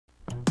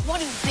What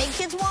do big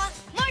kids want?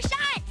 More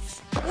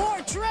shots! More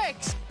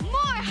tricks! More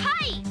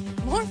height!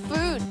 More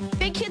food.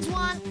 Big kids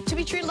want to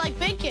be treated like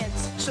big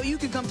kids. So you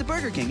can come to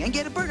Burger King and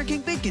get a Burger King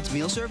Big Kids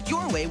meal served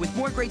your way with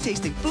more great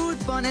tasting food,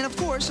 fun, and of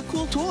course, a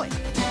cool toy.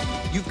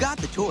 You've got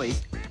the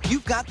toys,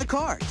 you've got the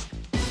cards.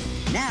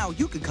 Now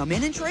you can come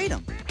in and trade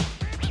them.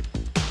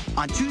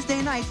 On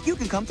Tuesday nights, you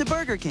can come to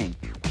Burger King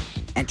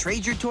and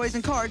trade your toys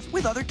and cards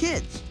with other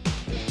kids.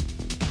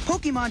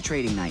 Pokemon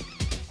Trading Night,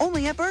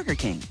 only at Burger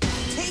King.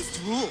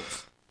 Taste rules.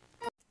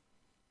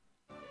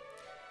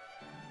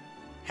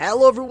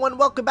 Hello everyone,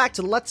 welcome back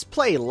to Let's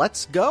Play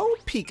Let's Go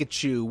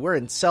Pikachu. We're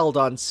in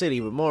Celadon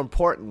City, but more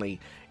importantly,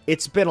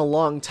 it's been a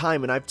long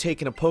time and I've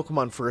taken a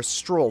Pokemon for a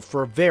stroll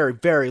for a very,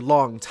 very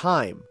long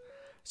time.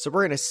 So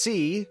we're gonna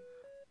see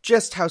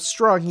just how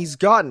strong he's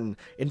gotten.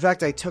 In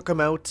fact, I took him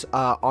out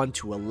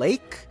onto a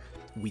lake.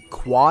 We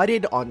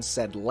quadded on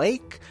said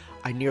lake.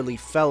 I nearly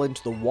fell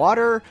into the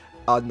water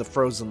on the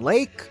frozen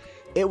lake.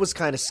 It was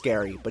kind of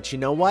scary, but you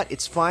know what?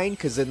 It's fine,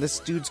 because then this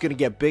dude's going to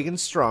get big and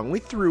strong. We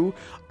threw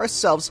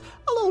ourselves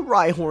a little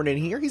Rhyhorn in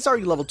here. He's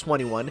already level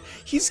 21.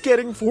 He's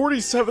getting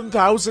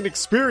 47,000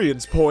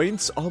 experience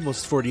points,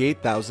 almost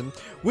 48,000,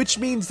 which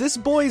means this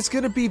boy is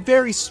going to be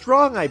very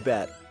strong, I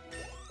bet.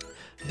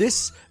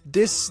 This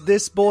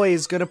boy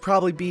is going to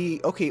probably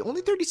be, okay,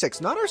 only 36,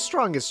 not our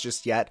strongest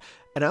just yet,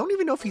 and I don't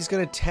even know if he's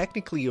going to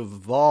technically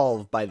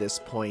evolve by this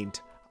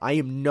point. I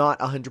am not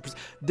 100%.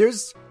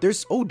 There's,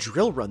 oh,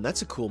 Drill Run.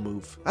 That's a cool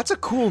move. That's a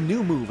cool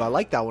new move. I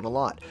like that one a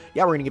lot.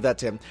 Yeah, we're going to give that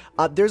to him.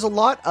 There's a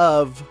lot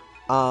of,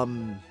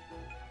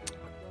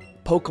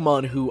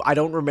 Pokemon who I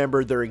don't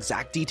remember their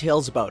exact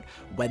details about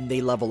when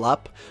they level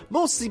up.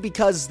 Mostly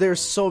because there's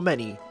so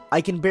many.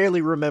 I can barely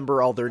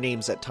remember all their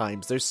names at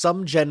times. There's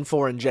some Gen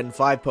 4 and Gen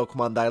 5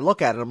 Pokemon that I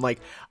look at and I'm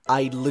like,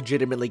 I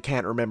legitimately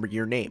can't remember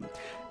your name.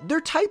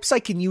 Their types I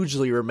can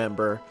usually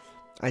remember.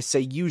 I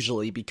say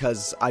usually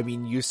because, I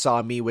mean, you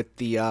saw me with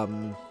the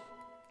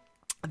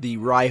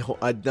Nidorans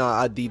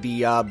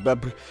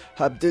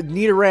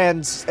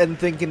and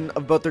thinking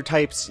about their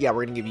types. Yeah,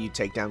 we're gonna give you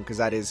Takedown because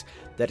that is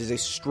a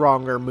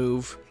stronger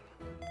move.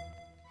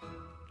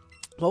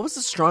 What was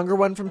the stronger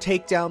one from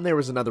Takedown? There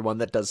was another one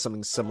that does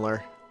something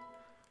similar.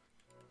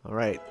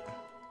 Alright,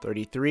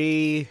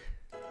 33.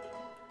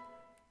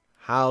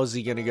 How's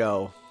he gonna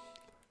go?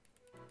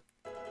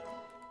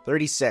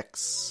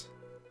 36.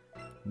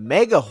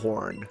 Mega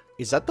Horn.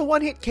 Is that the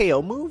one-hit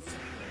KO move?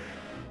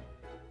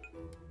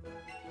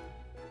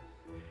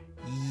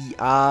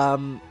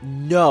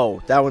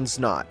 No, that one's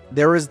not.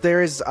 There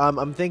is,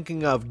 I'm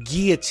thinking of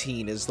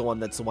Guillotine is the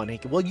one that's the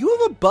one-hit. Well, you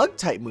have a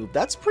Bug-type move.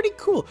 That's pretty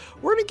cool.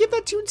 We're gonna give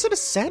that to you instead of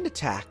Sand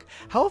Attack.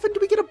 How often do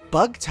we get a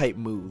Bug-type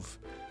move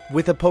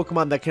with a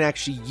Pokemon that can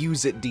actually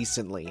use it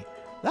decently?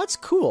 That's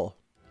cool.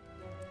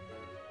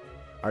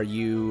 Are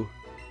you...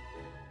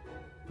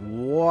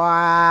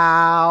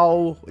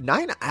 Wow.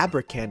 9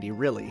 Abra Candy,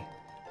 really?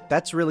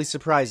 That's really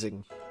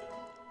surprising.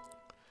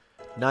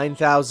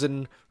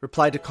 9,000.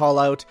 Reply to call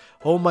out.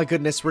 Oh my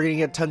goodness, we're gonna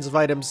get tons of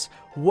items.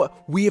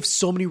 What? We have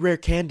so many rare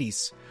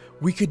candies.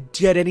 We could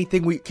get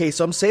anything we... Okay,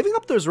 so I'm saving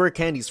up those rare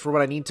candies for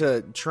what I need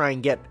to try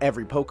and get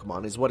every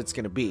Pokemon, is what it's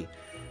gonna be.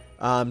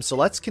 So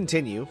let's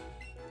continue.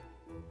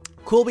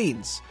 Cool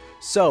beans.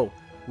 So,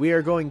 we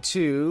are going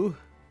to...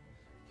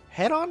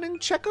 head on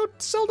and check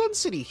out Celadon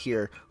City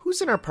here.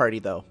 Who's in our party,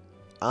 though?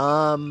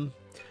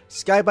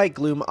 Skybite,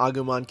 Gloom,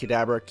 Agumon,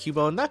 Kadabra,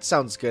 Cubone. That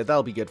sounds good.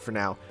 That'll be good for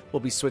now.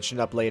 We'll be switching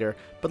up later.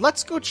 But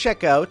let's go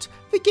check out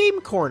the game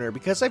corner,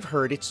 because I've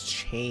heard it's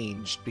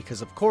changed.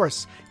 Because, of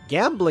course,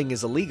 gambling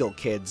is illegal,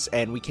 kids,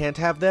 and we can't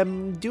have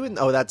them doing...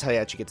 Oh, that's how you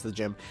actually get to the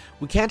gym.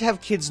 We can't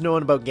have kids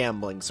knowing about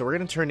gambling, so we're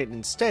going to turn it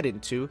instead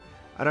into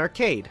an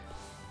arcade.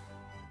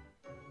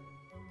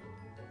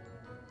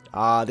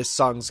 Ah, this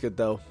song's good,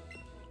 though.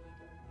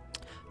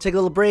 Take a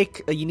little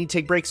break. You need to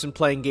take breaks when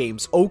playing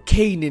games.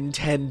 Okay,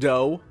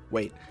 Nintendo.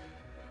 Wait.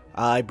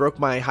 I broke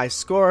my high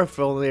score. If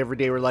only every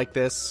day were like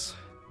this.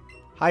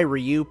 Hi,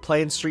 Ryu.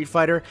 Playing Street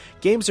Fighter.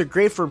 Games are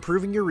great for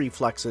improving your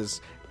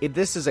reflexes.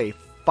 This is a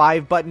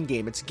 5-button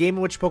game. It's a game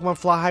in which Pokemon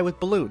fly high with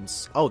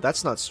balloons. Oh,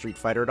 that's not Street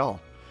Fighter at all.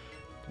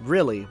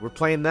 Really? We're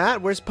playing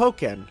that? Where's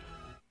Pokken?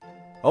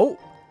 Oh,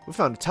 we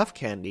found a tough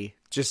candy.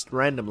 Just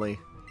randomly.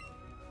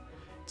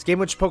 It's a game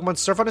in which Pokemon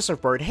surf on a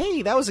surfboard.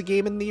 Hey, that was a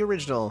game in the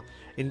original.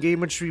 In game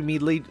which we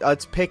immediately...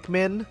 it's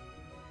Pikmin.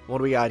 What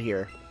do we got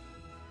here?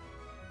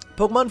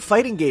 Pokemon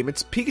fighting game.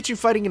 It's Pikachu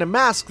fighting in a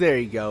mask. There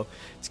you go.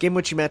 It's a game in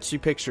which you match 2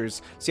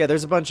 pictures. So yeah,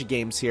 there's a bunch of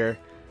games here.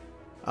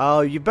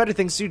 Oh, you've better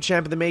things to do,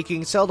 champ in the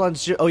making.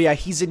 Celadon's... Oh yeah,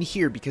 he's in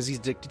here because he's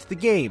addicted to the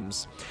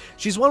games.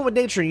 She's one with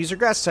nature and uses her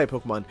grass-type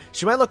Pokemon.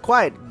 She might look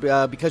quiet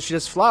because she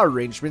does flower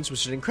arrangements,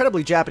 which is an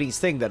incredibly Japanese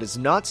thing that is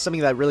not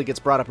something that really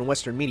gets brought up in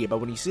Western media. But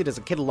when you see it as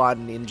a kid a lot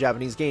in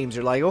Japanese games,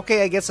 you're like,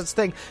 okay, I guess that's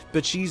the thing.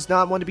 But she's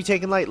not one to be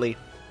taken lightly.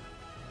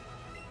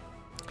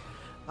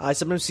 I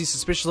sometimes see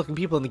suspicious-looking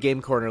people in the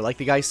game corner, like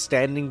the guy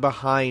standing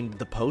behind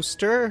the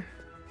poster.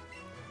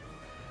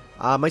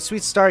 My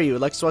sweet Staryu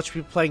likes to watch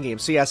people playing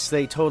games. So yes,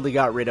 they totally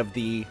got rid of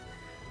the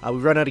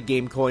We've run out of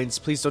game coins.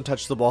 Please don't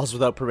touch the balls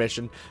without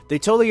permission. They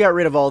totally got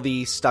rid of all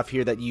the stuff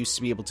here that you used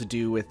to be able to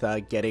do with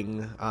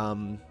getting...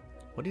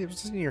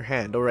 what's in your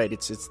hand? Oh, right,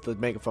 it's the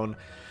megaphone.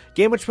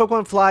 Game in which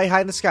Pokemon fly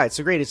high in the sky. It's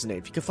so great, isn't it?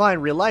 If you could fly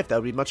in real life, that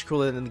would be much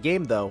cooler than in the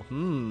game, though.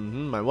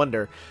 I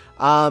wonder.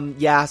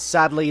 Yeah,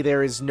 sadly,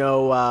 there is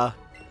no...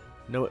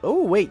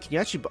 Oh, wait, can you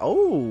actually...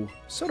 Oh,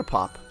 Soda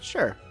Pop.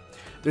 Sure.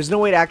 There's no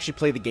way to actually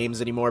play the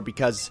games anymore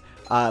because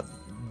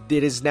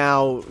it is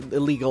now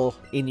illegal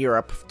in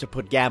Europe to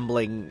put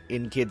gambling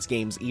in kids'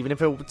 games, even if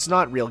it's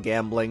not real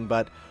gambling,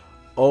 but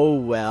oh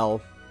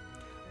well.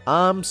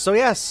 So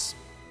yes,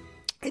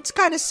 it's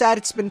kind of sad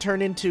it's been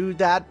turned into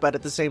that, but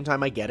at the same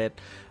time I get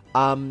it.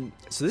 So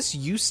this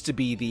used to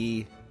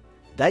be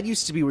that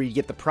used to be where you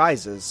get the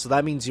prizes, so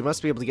that means you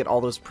must be able to get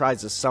all those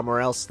prizes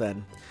somewhere else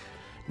then.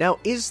 Now,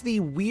 is the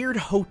weird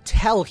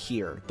hotel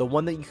here the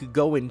one that you could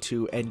go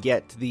into and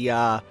get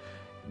the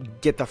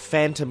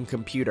phantom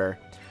computer?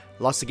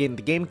 Lost the game in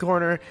the game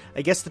corner.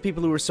 I guess the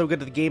people who are so good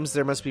at the games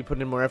there must be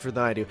putting in more effort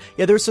than I do.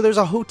 Yeah, there's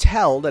a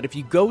hotel that if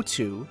you go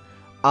to,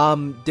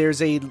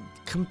 there's a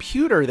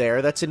computer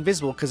there that's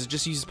invisible because it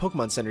just uses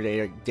Pokemon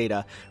Center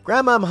data.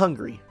 Grandma, I'm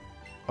hungry.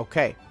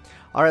 Okay.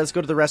 All right, let's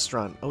go to the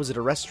restaurant. Oh, is it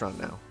a restaurant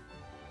now?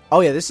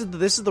 Oh yeah, this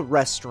is the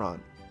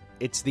restaurant.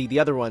 It's the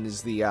other one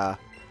is the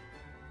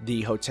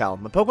hotel.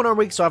 My Pokemon are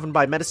weak, so I often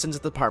buy medicines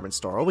at the department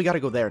store. Oh, we gotta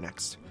go there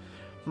next.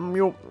 You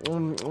know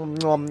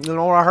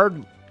what I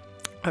heard?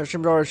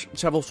 There are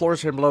several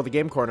floors here below the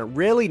game corner.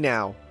 Really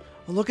now?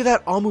 Oh, look at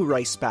that Amu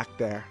rice back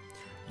there.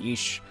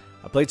 Yeesh.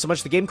 I played so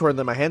much the game corner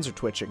that my hands are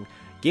twitching.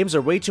 Games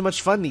are way too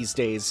much fun these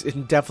days.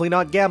 And definitely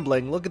not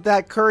gambling. Look at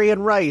that curry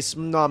and rice.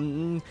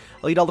 I'll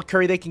eat all the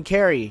curry they can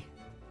carry.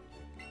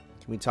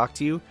 Can we talk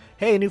to you?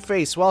 Hey, a new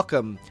face.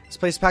 Welcome. This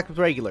place is packed with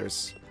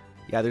regulars.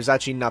 Yeah, there's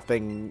actually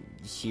nothing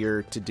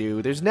here to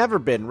do. There's never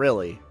been,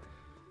 really.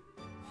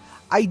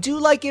 I do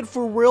like it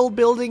for world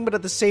building, but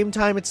at the same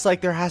time, it's like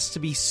there has to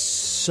be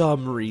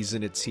some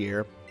reason it's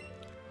here.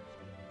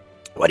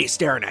 What are you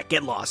staring at?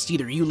 Get lost.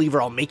 Either you leave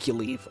or I'll make you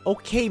leave.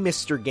 Okay,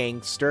 Mr.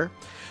 Gangster.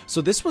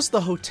 So this was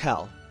the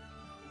hotel.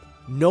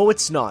 No,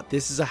 it's not.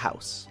 This is a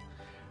house.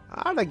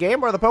 The game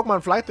where the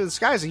Pokemon fly through the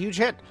sky is a huge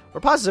hit. We're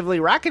positively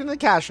racking in the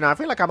cash now. I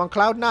feel like I'm on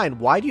cloud 9.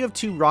 Why do you have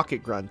 2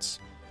 rocket grunts?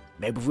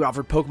 Maybe if we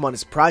offered Pokemon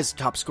as prize to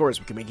top scorers,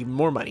 we could make even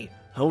more money.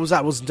 How was that?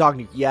 I wasn't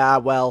talking to you. Yeah,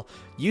 well,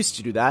 used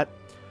to do that.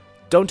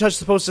 Don't touch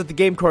the posters at the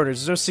game corners.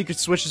 There's no secret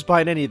switches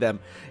behind any of them.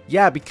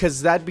 Yeah,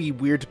 because that'd be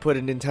weird to put a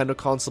Nintendo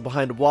console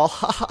behind a wall.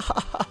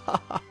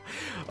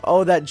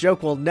 Oh, that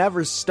joke will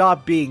never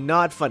stop being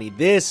not funny.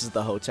 This is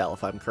the hotel,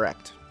 if I'm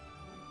correct.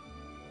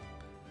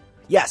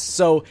 Yes,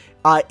 so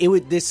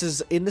this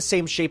is in the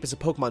same shape as a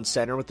Pokemon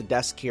Center with the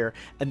desk here,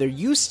 and there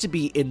used to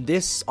be in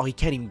this, oh, you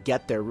can't even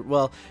get there.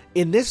 Well,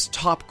 in this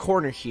top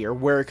corner here,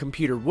 where a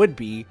computer would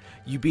be,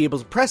 you'd be able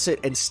to press it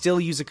and still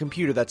use a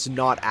computer that's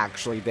not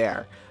actually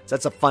there. So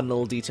that's a fun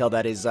little detail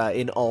that is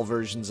in all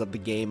versions of the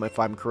game, if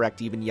I'm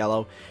correct, even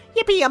yellow.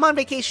 Yippee, I'm on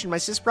vacation. My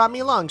sis brought me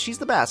along. She's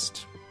the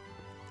best.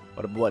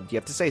 What do you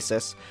have to say,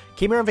 sis?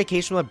 Came here on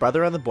vacation with my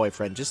brother and the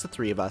boyfriend, just the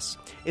 3 of us.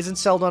 Isn't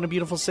Celadon a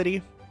beautiful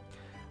city?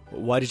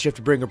 Why did you have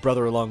to bring her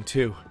brother along,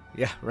 too?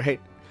 Yeah, right?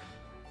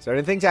 Is there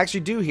anything to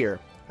actually do here?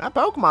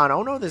 Pokemon.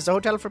 Oh, no, there's a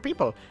hotel for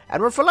people.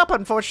 And we're full up,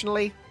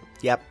 unfortunately.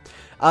 Yep.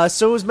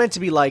 So it was meant to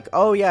be like,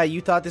 oh, yeah,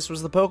 you thought this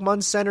was the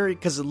Pokemon Center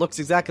because it looks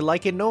exactly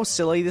like it? No,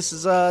 silly. This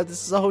is a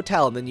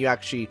hotel. And then you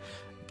actually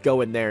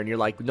go in there and you're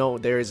like, no,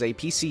 there is a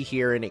PC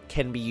here and it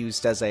can be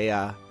used as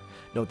a...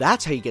 No,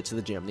 that's how you get to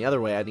the gym. The other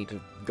way I need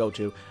to go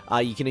to.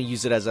 You can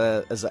use it as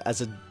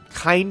a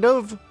kind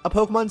of a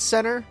Pokemon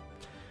Center.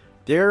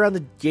 There on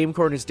the game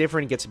corner is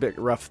different. It gets a bit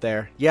rough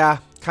there. Yeah,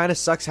 kind of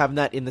sucks having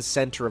that in the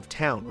center of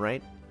town,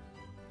 right?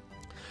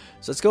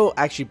 So let's go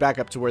actually back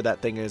up to where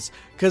that thing is.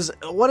 Because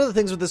one of the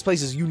things with this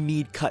place is you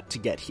need cut to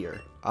get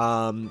here.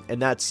 And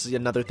that's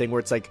another thing where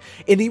it's like,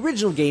 in the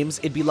original games,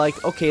 it'd be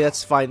like, okay,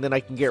 that's fine. Then I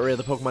can get rid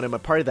of the Pokemon in my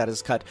party that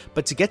is cut.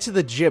 But to get to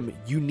the gym,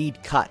 you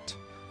need cut.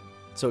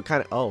 So it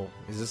kind of, oh,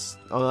 is this,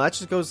 oh, no, that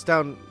just goes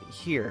down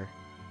here.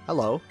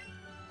 Hello.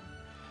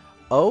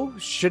 Oh,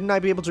 shouldn't I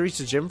be able to reach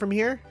the gym from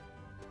here?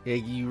 Yeah,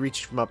 you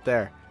reach from up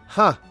there.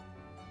 Huh.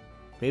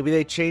 Maybe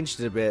they changed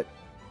it a bit.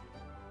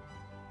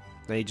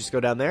 Now you just go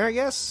down there, I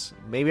guess?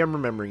 Maybe I'm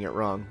remembering it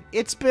wrong.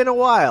 It's been a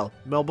while.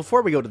 Well,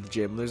 before we go to the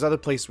gym, there's other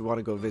places we want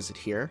to go visit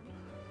here.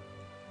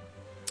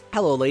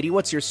 Hello, lady.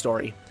 What's your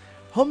story?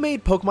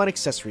 Homemade Pokemon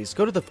accessories.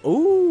 Go to the...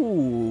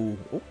 Ooh.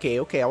 Okay.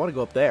 I want to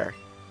go up there.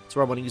 That's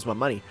where I want to use my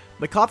money.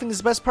 My coughing is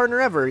the best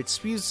partner ever. It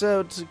spews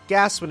out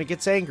gas when it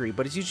gets angry,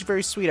 but it's usually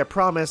very sweet, I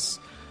promise.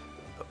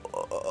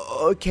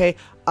 Okay.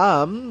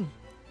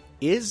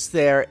 Is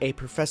there a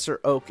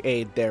Professor Oak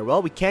aid there?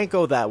 Well, we can't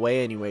go that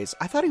way anyways.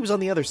 I thought he was on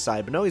the other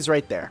side, but no, he's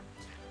right there.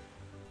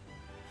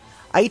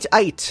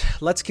 Aight.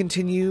 Let's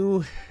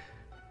continue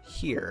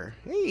here.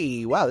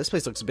 Hey, wow, this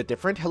place looks a bit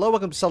different. Hello,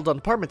 welcome to Celadon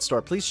Department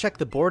Store. Please check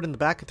the board in the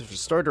back of the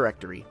store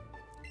directory.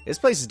 This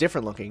place is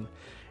different looking.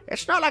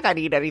 It's not like I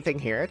need anything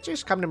here.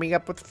 Just come to meet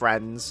up with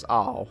friends.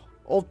 Oh,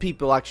 old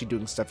people actually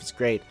doing stuff is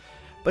great.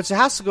 But it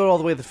has to go all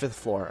the way to the 5th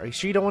floor. Are you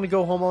sure you don't want to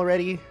go home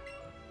already?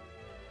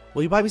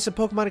 Will you buy me some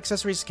Pokemon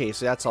accessories? Okay,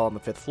 so that's all on the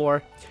 5th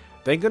floor.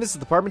 Thank goodness the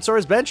department store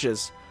has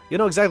benches. You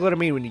know exactly what I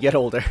mean when you get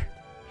older.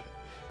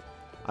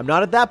 I'm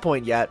not at that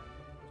point yet.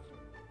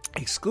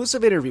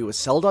 Exclusive interview with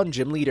Celadon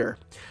Gym Leader.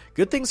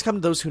 Good things come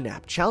to those who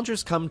nap.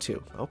 Challengers come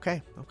too.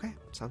 Okay.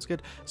 Sounds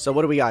good. So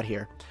what do we got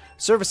here?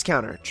 Service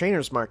counter,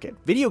 trainers market,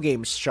 video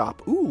games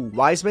shop, ooh,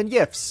 wise men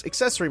gifts,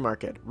 accessory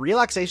market,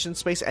 relaxation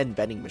space, and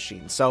vending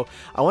machine. So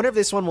I wonder if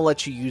this one will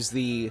let you use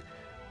the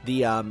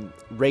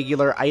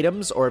regular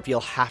items, or if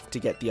you'll have to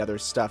get the other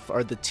stuff,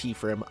 or the T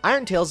for him.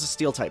 Iron Tail's a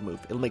steel type move.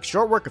 It'll make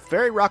short work of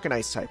Fairy, Rock, and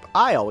Ice type.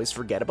 I always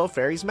forget about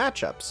Fairy's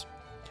matchups.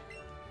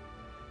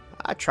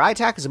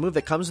 Tri-Attack is a move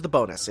that comes with a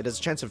bonus. It has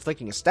a chance of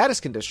inflicting a status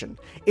condition.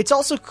 It's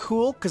also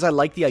cool because I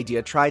like the idea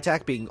of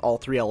Tri-Attack being all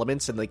 3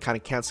 elements and they kind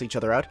of cancel each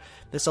other out.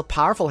 There's some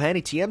powerful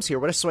handy TMs here.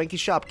 What a swanky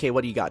shop. Okay,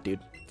 what do you got,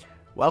 dude?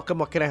 Welcome,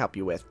 what can I help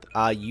you with?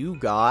 You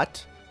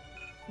got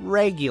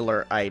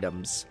regular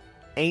items.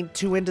 Ain't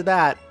too into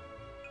that.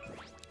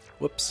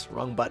 Whoops,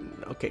 wrong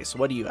button. Okay, so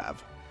what do you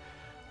have?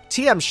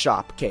 TM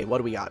shop. Okay, what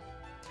do we got?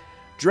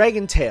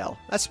 Dragon Tail.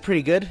 That's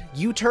pretty good.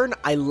 U-Turn.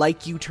 I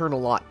like U-Turn a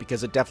lot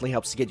because it definitely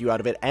helps to get you out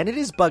of it. And it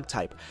is bug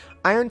type.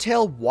 Iron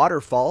Tail,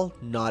 Waterfall.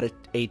 Not a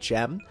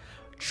HM.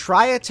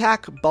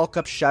 Tri-Attack, Bulk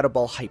Up, Shadow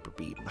Ball, Hyper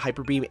Beam.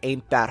 Hyper Beam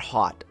ain't that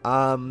hot.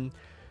 Let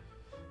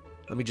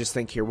me just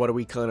think here. What are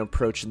we going to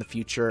approach in the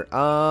future?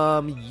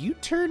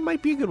 U-Turn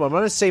might be a good one. I'm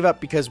going to save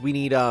up because we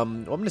need, well,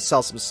 I'm going to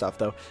sell some stuff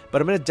though.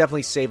 But I'm going to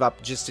definitely save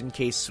up just in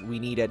case we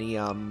need any,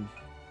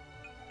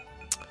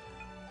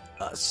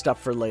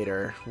 stuff for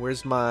later.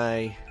 Where's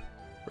my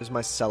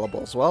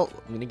sellables? Well,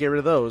 I'm gonna get rid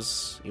of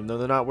those, even though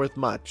they're not worth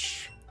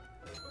much.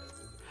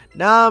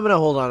 Nah, I'm gonna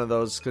hold on to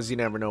those because you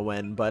never know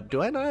when. But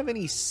do I not have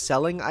any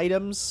selling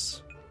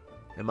items?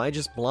 Am I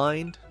just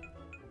blind?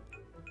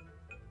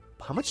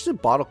 How much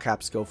did bottle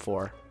caps go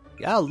for?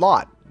 Yeah, a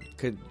lot.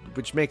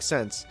 Which makes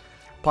sense.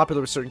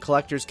 Popular with certain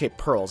collectors. Okay,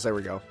 pearls. There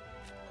we go.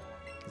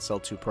 Sell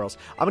 2 pearls.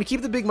 I'm going to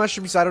keep the big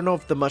mushrooms. I don't know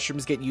if the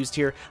mushrooms get used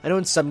here. I know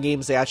in some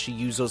games they actually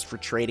use those for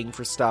trading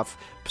for stuff.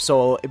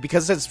 So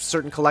because it says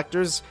certain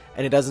collectors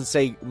and it doesn't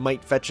say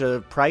might fetch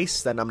a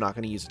price, then I'm not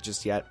going to use it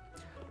just yet.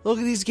 Look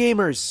at these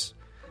gamers.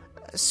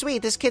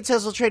 Sweet, this kid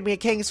says he'll trade me a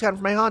Kangaskhan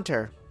for my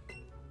Haunter.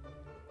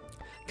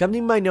 Come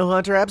to me, my no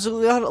Haunter. I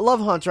absolutely love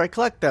Haunter. I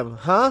collect them.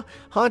 Huh?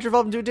 Haunter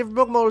evolved into a different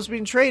Pokemon was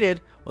being traded.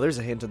 Well, there's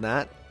a hint in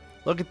that.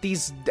 Look at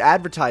these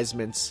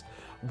advertisements.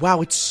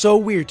 Wow, it's so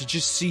weird to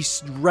just see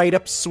right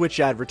up Switch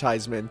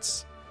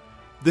advertisements.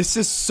 This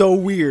is so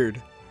weird.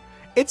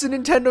 It's a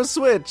Nintendo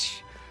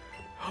Switch.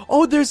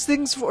 Oh, there's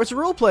things for... It's a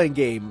role-playing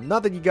game.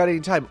 Not that you got any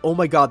time. Oh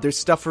my god, there's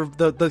stuff for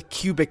the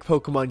Cubic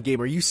Pokemon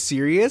game. Are you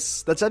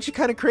serious? That's actually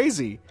kind of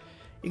crazy.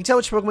 You can tell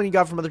which Pokemon you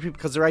got from other people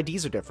because their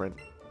IDs are different.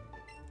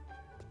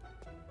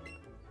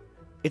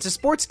 It's a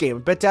sports game. I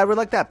bet Dad would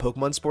like that.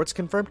 Pokemon Sports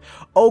confirmed.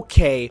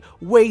 Okay,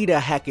 wait a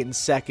heckin'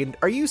 second.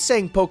 Are you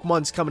saying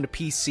Pokemon's coming to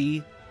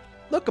PC?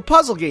 Look, a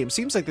puzzle game.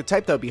 Seems like the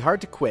type that would be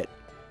hard to quit.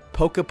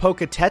 Poka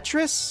Poka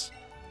Tetris?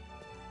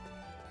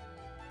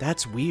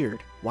 That's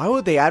weird. Why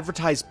would they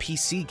advertise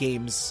PC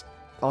games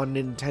on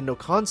Nintendo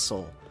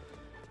console?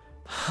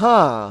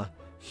 Huh.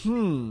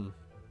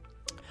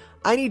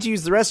 I need to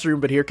use the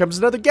restroom, but here comes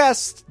another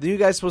guest. The new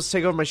guy supposed to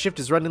take over my shift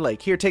is running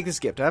late. Here, take this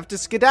gift. I have to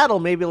skedaddle.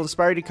 Maybe it'll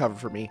inspire you to cover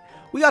for me.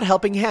 We got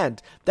Helping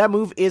Hand. That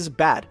move is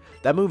bad.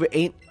 That move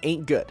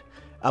ain't good.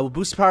 I will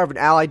boost the power of an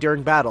ally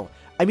during battle.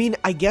 I mean,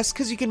 I guess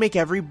because you can make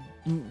every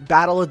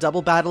battle a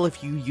double battle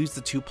if you use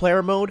the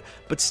 2-player mode,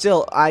 but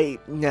still, I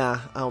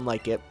don't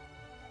like it.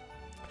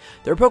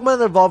 There are Pokemon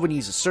that evolve when you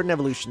use a certain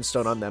evolution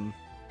stone on them.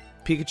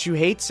 Pikachu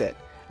hates it.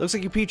 Looks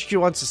like your Pikachu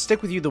wants to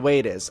stick with you the way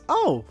it is.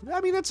 Oh,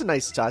 I mean, that's a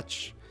nice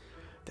touch.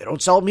 They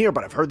don't sell them here,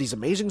 but I've heard these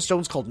amazing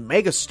stones called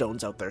Mega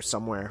Stones out there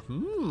somewhere.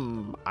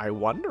 I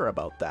wonder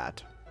about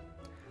that.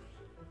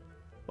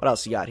 What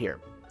else you got here?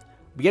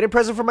 We get a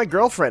present from my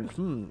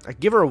girlfriend. I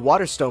give her a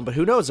water stone, but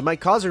who knows? It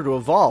might cause her to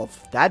evolve.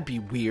 That'd be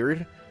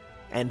weird.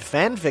 And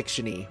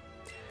fanfiction-y.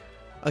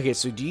 Okay,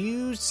 so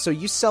you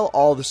sell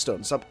all the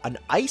stones. An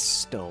ice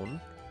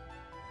stone?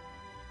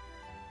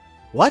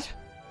 What?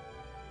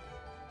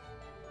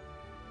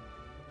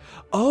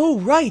 Oh,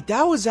 right.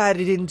 That was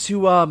added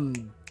into,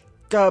 Sun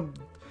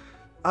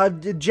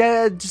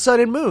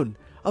and Moon.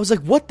 I was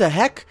like, what the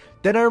heck?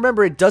 Then I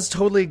remember it does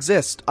totally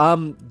exist.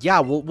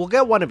 Yeah, we'll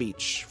get one of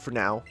each for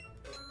now.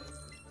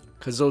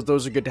 Because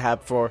those are good to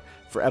have for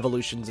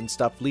evolutions and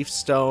stuff. Leaf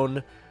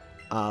Stone,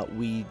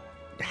 we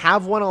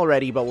have one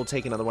already, but we'll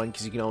take another one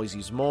because you can always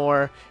use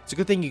more. It's a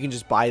good thing you can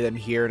just buy them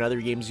here. In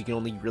other games, you can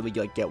only really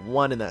get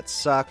one, and that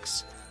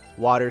sucks.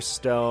 Water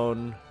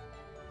Stone.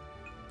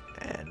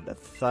 And a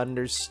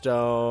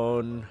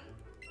Thunderstone.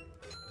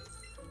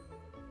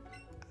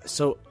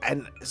 So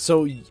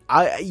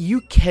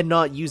you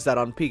cannot use that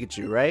on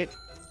Pikachu, right?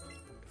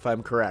 If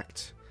I'm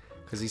correct.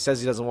 Because he says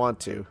he doesn't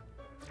want to.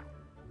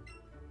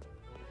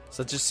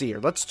 So let's just see here.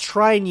 Let's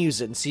try and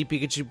use it and see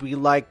Pikachu be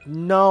like,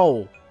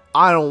 no,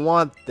 I don't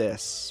want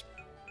this.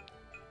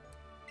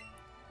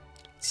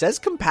 It says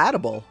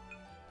compatible.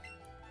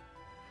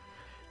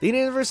 The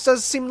universe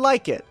doesn't seem to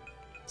like it.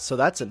 So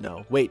that's a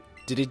no. Wait,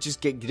 did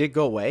it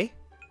go away?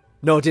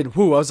 No, it didn't.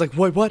 Whoo, I was like,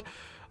 wait, what?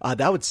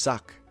 That would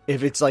suck.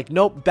 If it's like,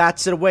 nope,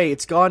 bats it away.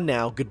 It's gone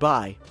now.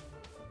 Goodbye.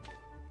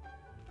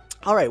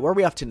 Alright, where are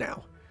we off to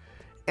now?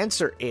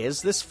 Answer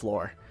is this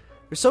floor.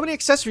 There's so many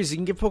accessories you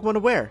can give Pokemon to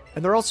wear,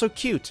 and they're all so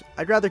cute.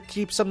 I'd rather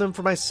keep some of them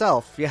for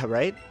myself. Yeah,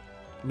 right?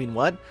 I mean,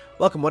 what?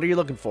 Welcome, what are you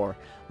looking for?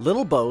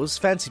 Little bows,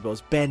 fancy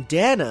bows,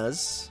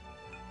 bandanas?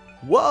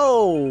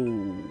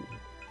 Whoa!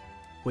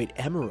 Wait,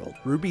 emerald.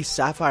 Ruby,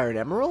 sapphire, and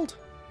emerald?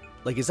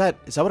 Like, is that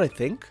what I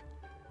think?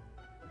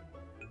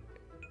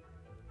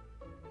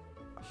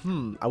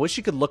 I wish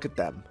you could look at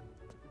them.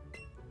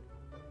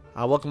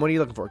 Welcome, what are you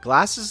looking for?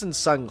 Glasses and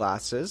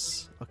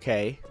sunglasses.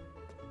 Okay.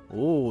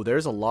 Ooh,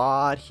 there's a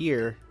lot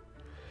here.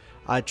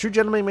 True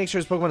gentleman makes sure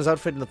his Pokemon is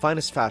outfitted in the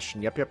finest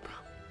fashion. Yep, yep.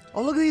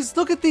 Oh, look at these!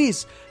 Look at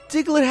these!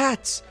 Diglett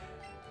hats!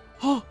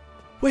 Oh,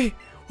 wait,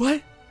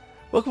 what?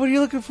 What are you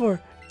looking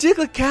for?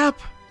 Diglett cap!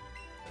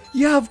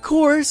 Yeah, of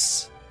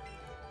course!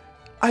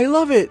 I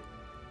love it!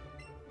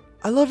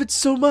 I love it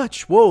so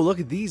much! Whoa, look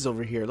at these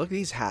over here. Look at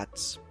these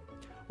hats.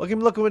 Look at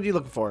what are you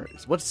looking for?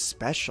 What's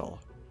special?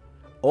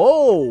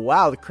 Oh,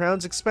 wow, the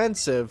crown's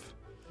expensive.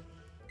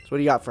 So what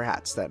do you got for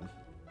hats, then?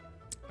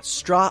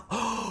 Straw...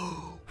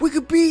 Oh! We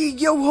could be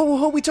yo ho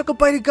ho. We took a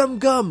bite of gum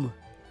gum.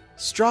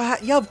 Straw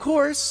hat. Yeah, of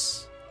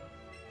course.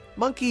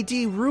 Monkey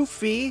D.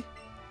 Roofie.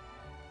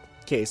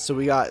 Okay, so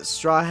we got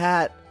straw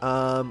hat.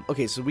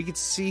 Okay, so we can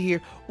see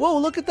here. Whoa,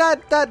 look at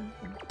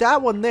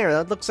that one there.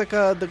 That looks like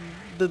the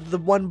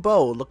one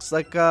bow. Looks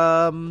like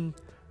gold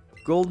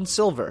and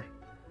silver.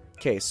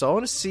 Okay, so I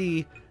want to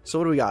see. So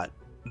what do we got?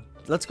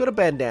 Let's go to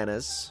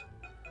bandanas.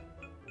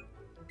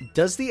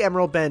 Does the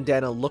emerald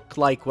bandana look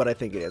like what I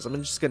think it is?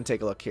 I'm just gonna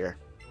take a look here.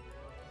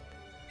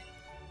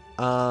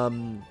 So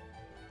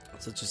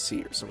let's just see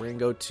here. So we're gonna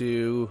go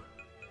to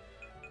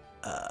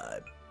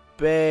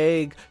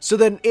bag. So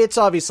then it's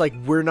obvious like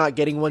we're not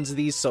getting ones of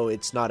these, so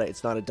it's not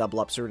a double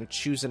up. So we're gonna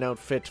choose an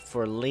outfit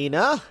for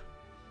Lena.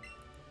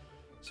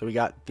 So we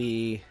got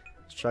the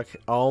truck.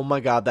 Oh my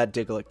god, that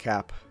Diglett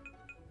cap.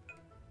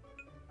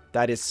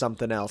 That is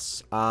something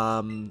else.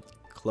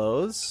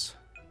 Clothes.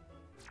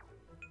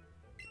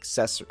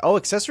 Accessory. Oh,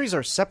 accessories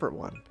are a separate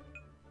one.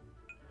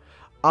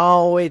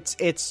 Oh,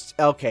 it's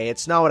okay.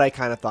 It's not what I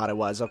kind of thought it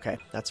was. Okay,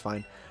 that's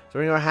fine. So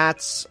we're gonna go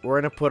hats. We're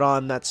gonna put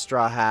on that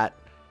straw hat.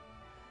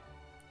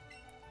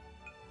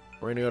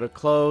 We're gonna go to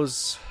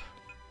clothes.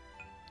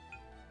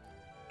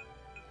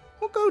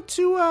 We'll go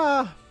to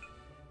I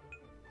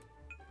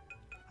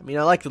mean,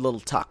 I like the little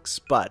tux,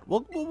 but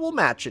we'll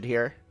match it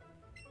here.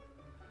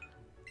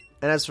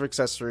 And as for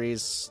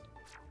accessories,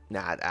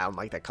 nah, I don't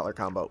like that color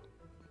combo.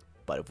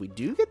 But if we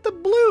do get the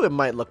blue, it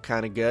might look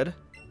kind of good.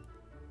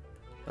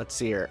 Let's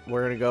see here.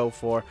 We're going to go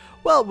for...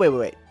 Well,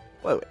 wait.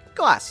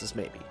 Glasses,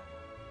 maybe.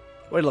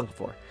 What are you looking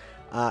for?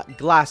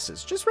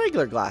 Glasses. Just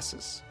regular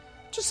glasses.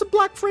 Just some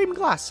black frame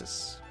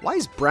glasses. Why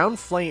is brown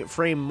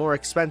frame more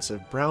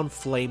expensive? Brown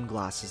flame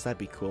glasses. That'd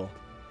be cool.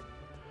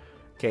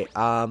 Okay,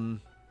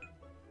 can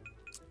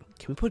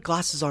we put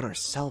glasses on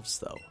ourselves,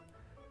 though?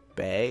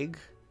 Bag.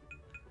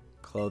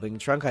 Clothing.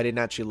 Trunk. I didn't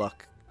actually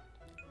look.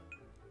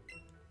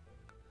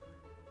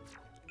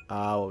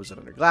 What was it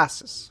under?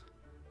 Glasses.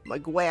 My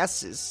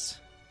glasses.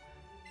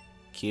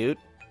 Cute.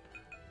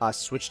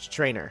 Switch to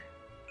trainer.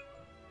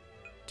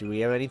 Do we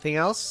have anything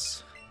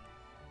else?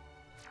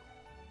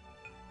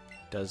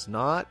 Does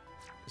not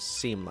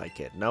seem like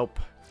it. Nope.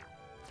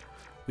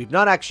 We've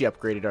not actually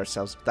upgraded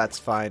ourselves, but that's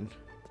fine.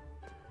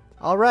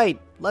 Alright,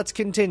 let's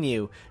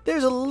continue.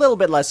 There's a little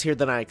bit less here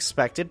than I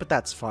expected, but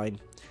that's fine.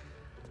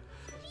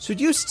 So it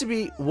used to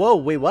be... Whoa,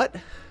 wait, what?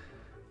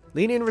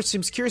 Lena Universe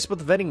seems curious about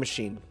the vending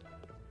machine.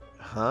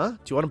 Huh? Do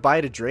you want to buy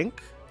it a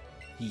drink?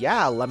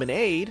 Yeah,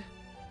 lemonade.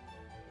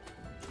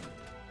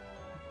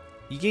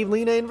 You gave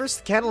Lena Inverse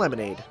the can of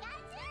lemonade.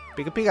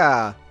 Pika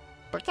pika.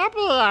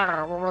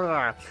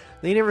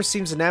 Lena Inverse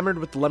seems enamored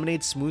with the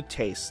lemonade's smooth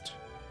taste.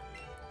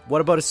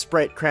 What about a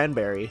Sprite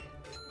cranberry?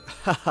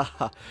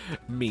 Hahaha.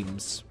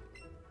 Memes.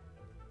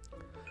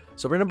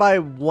 So we're gonna buy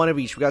one of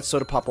each. We got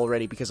soda pop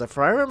already because if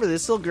I remember,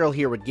 this little girl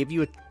here would give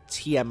you a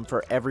TM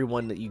for every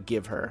one that you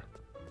give her.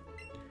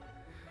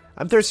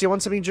 I'm thirsty. I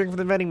want something to drink from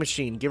the vending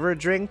machine. Give her a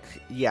drink?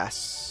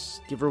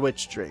 Yes. Give her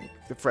which drink?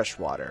 The fresh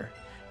water.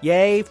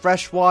 Yay,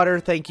 fresh water.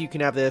 Thank you. You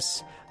can have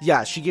this.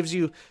 Yeah, she gives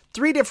you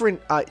 3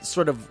 different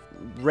sort of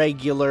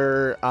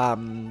regular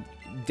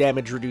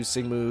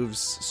damage-reducing moves.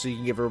 So you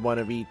can give her one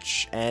of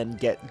each and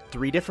get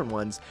 3 different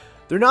ones.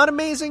 They're not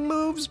amazing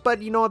moves,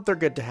 but you know what? They're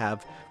good to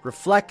have.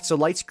 Reflect. So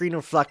light screen,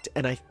 reflect.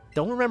 And I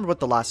don't remember what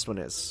the last one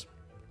is.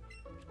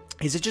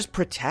 Is it just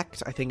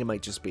protect? I think it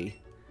might just be.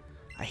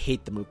 I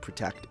hate the move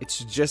protect. It's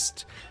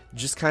just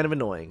kind of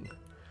annoying.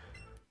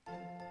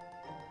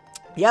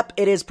 Yep,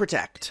 it is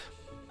protect.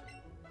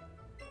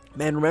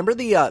 Man, remember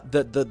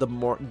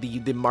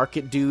the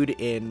market dude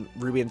in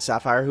Ruby and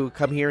Sapphire who would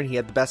come here and he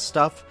had the best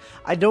stuff?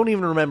 I don't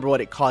even remember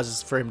what it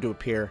causes for him to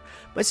appear.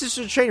 My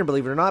sister's a trainer,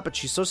 believe it or not, but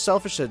she's so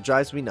selfish that it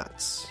drives me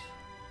nuts.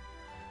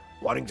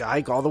 Wanting to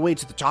hike all the way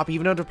to the top,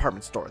 even a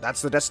department store.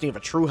 That's the destiny of a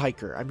true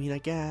hiker. I mean, I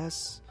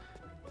guess.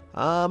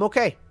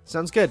 Okay.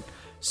 Sounds good.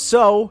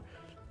 So,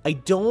 I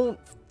don't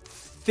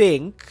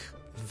think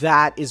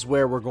that is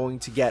where we're going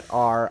to get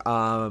our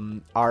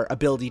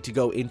ability to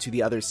go into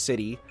the other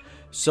city.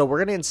 So we're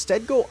going to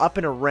instead go up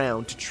and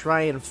around to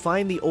try and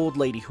find the old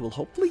lady who will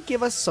hopefully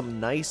give us some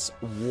nice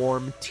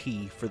warm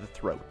tea for the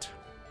throat.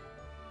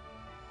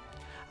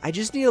 I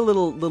just need a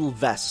little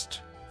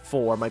vest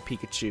for my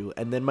Pikachu,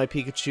 and then my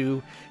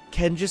Pikachu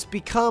can just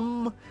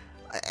become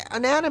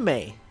an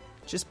anime.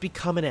 Just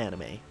become an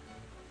anime.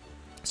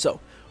 So,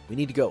 we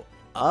need to go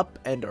up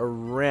and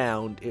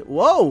around it.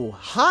 Whoa!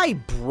 Hi,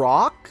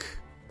 Brock!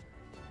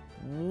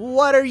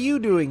 What are you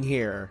doing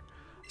here?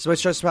 So much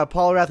stress about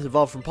Poliwrath has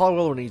evolved from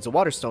Poliwhirl and needs a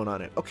water stone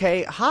on it.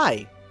 Okay,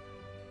 hi.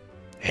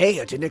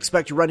 Hey, I didn't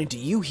expect to run into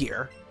you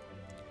here.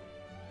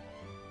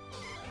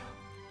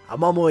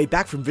 I'm on my way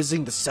back from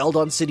visiting the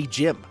Celadon City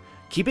Gym.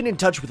 Keeping in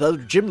touch with other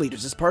gym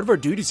leaders is part of our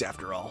duties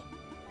after all.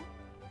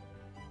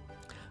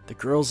 The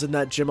girls in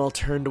that gym all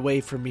turned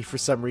away from me for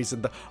some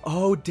reason.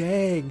 Oh,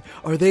 dang.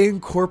 Are they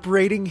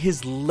incorporating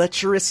his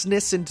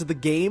lecherousness into the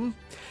game?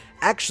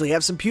 Actually, I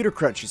have some pewter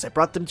crunchies. I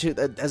brought them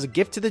as a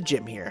gift to the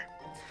gym here.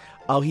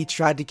 Oh, he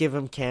tried to give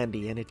him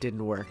candy, and it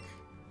didn't work.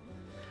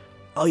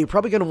 Oh, you're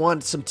probably going to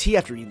want some tea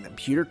after eating them.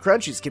 Pewter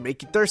crunchies can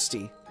make you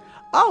thirsty.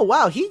 Oh,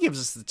 wow, he gives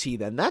us the tea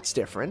then. That's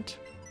different.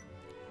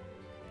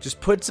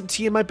 Just put some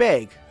tea in my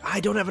bag. I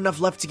don't have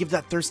enough left to give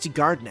that thirsty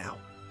guard now.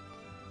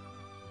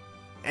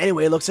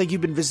 Anyway, it looks like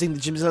you've been visiting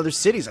the gyms in other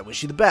cities. I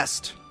wish you the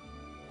best.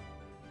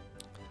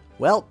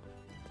 Well,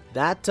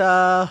 that,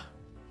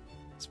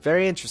 it's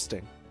very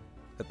interesting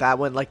that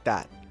went like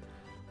that.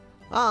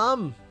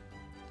 Hello,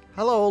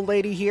 old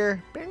lady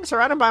here. Being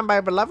surrounded by my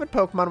beloved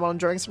Pokemon while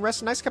enjoying some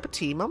rest and a nice cup of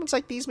tea. Moments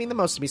like these mean the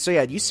most to me. So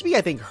yeah, it used to be,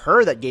 I think,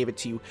 her that gave it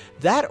to you.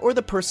 That or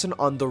the person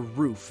on the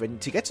roof.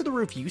 And to get to the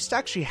roof, you used to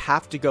actually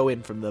have to go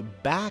in from the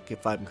back,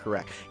 if I'm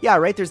correct. Yeah,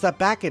 right, there's that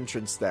back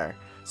entrance there.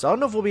 So I don't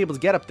know if we'll be able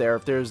to get up there,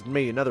 if there's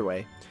maybe another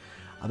way.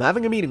 I'm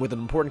having a meeting with an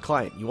important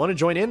client. You want to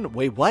join in?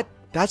 Wait, what?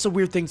 That's a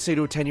weird thing to say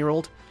to a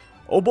 10-year-old.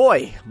 Oh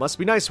boy, must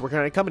be nice working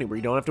at a company where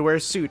you don't have to wear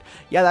a suit.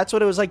 Yeah, that's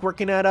what it was like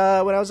working at,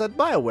 when I was at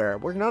BioWare,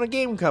 working on a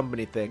game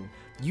company thing.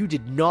 You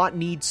did not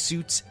need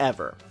suits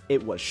ever.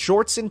 It was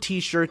shorts and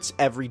t-shirts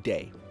every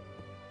day.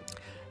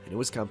 And it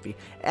was comfy.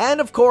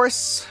 And of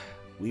course,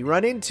 we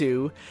run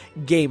into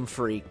Game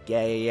Freak.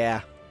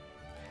 Yeah.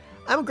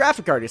 I'm a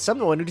graphic artist. I'm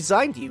the one who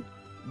designed you.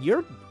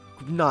 You're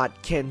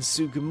not Ken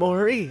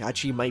Sugimori.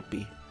 Actually, you might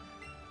be.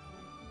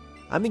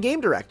 I'm the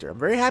game director. I'm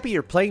very happy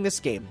you're playing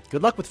this game.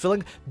 Good luck with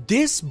filling.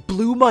 This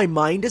blew my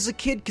mind as a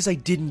kid because I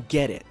didn't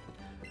get it.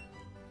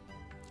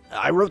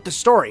 I wrote the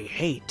story.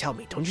 Hey, tell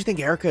me, don't you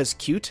think Erika is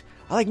cute?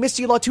 I like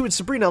Misty a lot too, and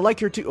Sabrina, I like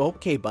her too.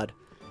 Okay, bud.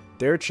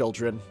 They're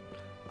children.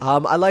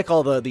 I like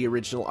all the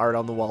original art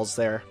on the walls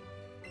there.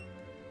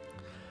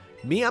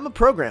 Me, I'm a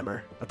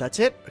programmer. But that's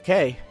it?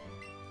 Okay.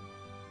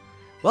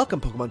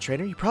 Welcome, Pokemon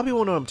Trainer. You probably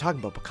won't know what I'm talking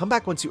about, but come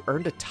back once you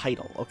earned a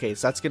title. Okay,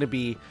 so that's going to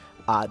be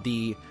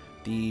the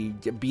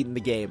beating the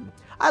game.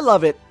 I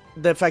love it.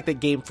 The fact that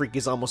Game Freak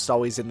is almost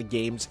always in the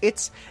games.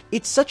 It's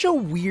such a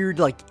weird,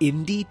 like,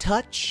 indie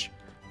touch.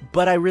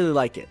 But I really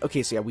like it.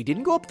 Okay, so yeah, we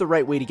didn't go up the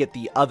right way to get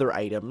the other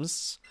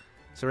items.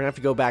 So we're going to have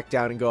to go back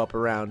down and go up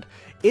around.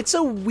 It's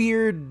a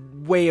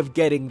weird way of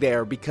getting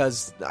there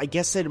because I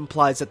guess it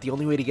implies that the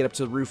only way to get up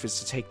to the roof is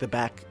to take the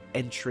back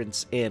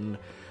entrance in.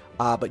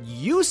 But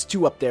you used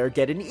to up there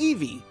get an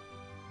Eevee.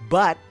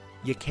 But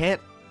you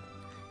can't...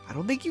 I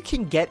don't think you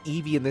can get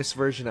Eevee in this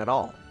version at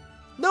all.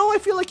 No, I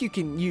feel like you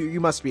can. You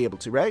must be able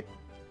to, right?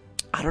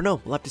 I don't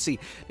know. We'll have to see.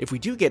 If we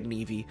do get an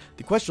Eevee,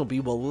 the question will be,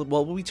 well,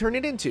 what will we turn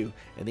it into?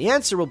 And the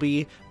answer will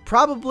be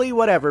probably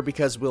whatever,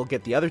 because we'll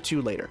get the other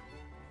two later.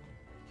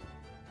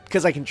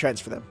 Because I can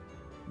transfer them.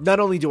 Not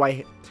only do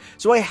I...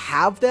 So I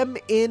have them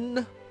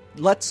in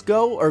Let's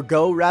Go, or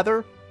Go,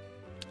 rather.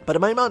 But I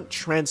might not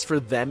transfer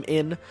them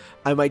in.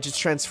 I might just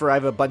transfer... I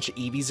have a bunch of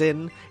Eevees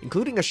in,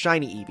 including a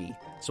shiny Eevee.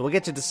 So we'll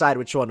get to decide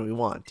which one we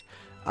want.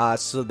 But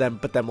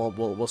then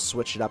we'll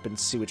switch it up and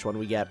see which one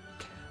we get.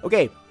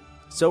 Okay.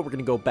 So, we're going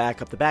to go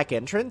back up the back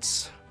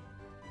entrance.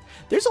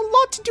 There's a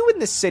lot to do in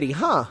this city,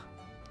 huh?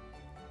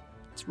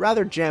 It's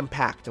rather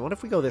jam-packed. I wonder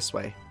if we go this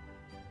way.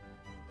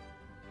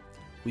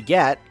 We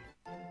get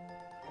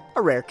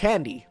a rare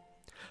candy,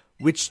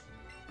 which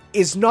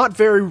is not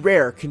very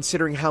rare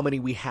considering how many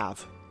we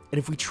have. And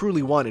if we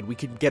truly wanted, we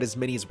could get as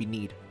many as we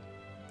need.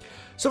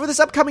 So, for this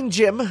upcoming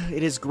gym,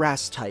 it is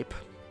grass type.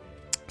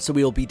 So,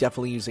 we will be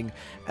definitely using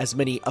as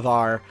many of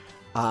our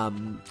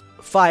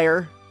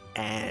fire.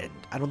 And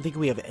I don't think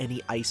we have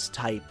any ice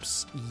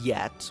types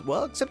yet.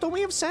 Well, except when we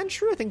have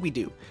Sandshrew, I think we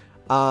do.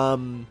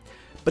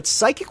 But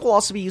Psychic will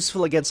also be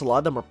useful against a lot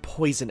of them, or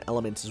Poison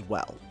elements as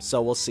well. So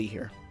we'll see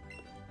here.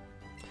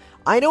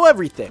 I know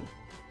everything.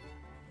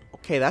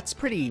 Okay, that's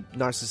pretty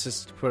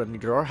narcissistic to put on your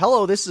drawer.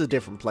 Hello, this is a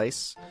different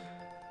place.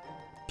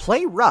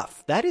 Play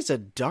Rough. That is a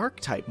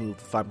Dark type move,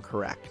 if I'm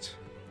correct.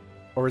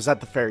 Or is that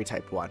the Fairy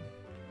type one?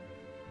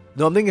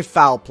 No, I'm thinking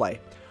Foul Play.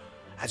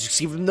 As you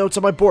see from the notes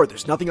on my board,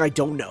 there's nothing I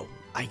don't know.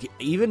 I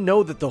even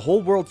know that the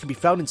whole world can be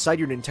found inside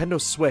your Nintendo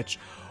Switch.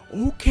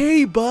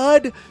 Okay,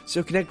 bud.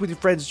 So connect with your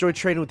friends, enjoy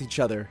training with each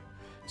other.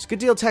 It's a good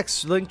deal of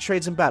text, link,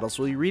 trades, and battles.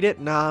 Will you read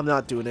it? Nah, I'm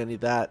not doing any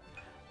of that.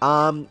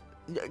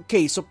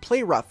 Okay, so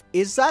play rough.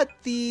 Is that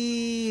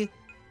the...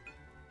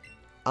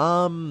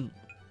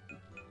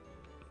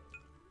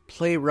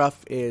 Play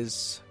rough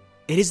is...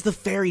 It is the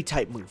fairy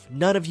type move.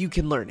 None of you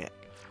can learn it.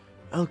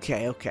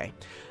 Okay, okay.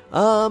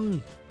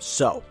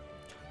 So...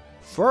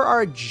 For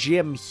our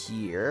gym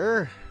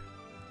here...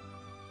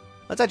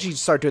 Let's actually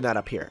start doing that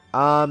up here.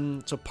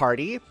 So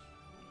party.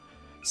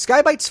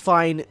 Skybite's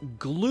fine.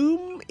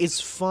 Gloom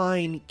is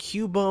fine.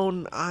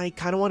 Cubone, I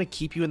kind of want to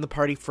keep you in the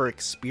party for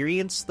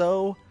experience,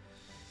 though.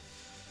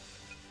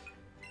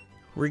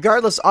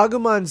 Regardless,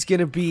 Agumon's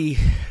gonna be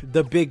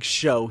the big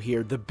show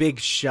here, the big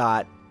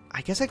shot.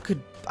 I guess I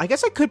could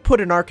put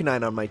an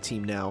Arcanine on my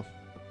team now.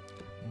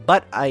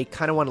 But I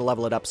kind of want to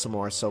level it up some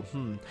more, so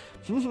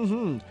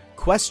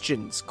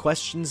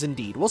Questions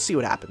indeed. We'll see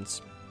what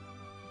happens.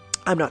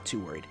 I'm not too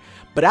worried.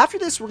 But after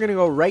this, we're going to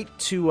go right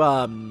to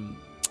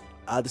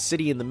the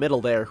city in the middle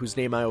there, whose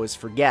name I always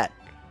forget.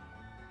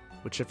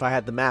 Which, if I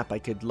had the map, I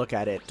could look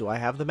at it. Do I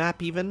have the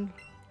map even?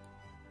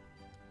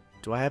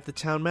 Do I have the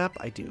town map?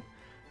 I do.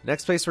 The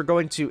next place we're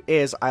going to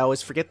is, I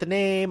always forget the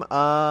name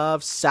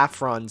of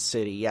Saffron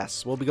City.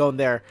 Yes, we'll be going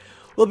there.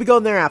 We'll be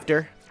going there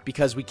after,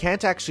 because we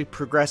can't actually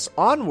progress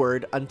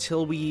onward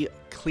until we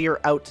clear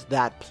out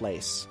that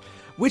place.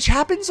 Which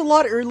happens a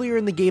lot earlier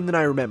in the game than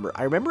I remember.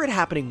 I remember it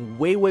happening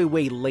way, way,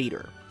 way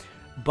later.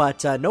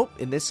 But nope,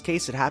 in this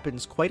case it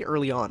happens quite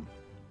early on.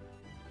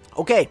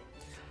 Okay,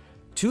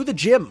 to the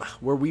gym,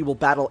 where we will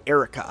battle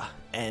Erika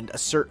and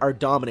assert our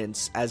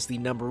dominance as the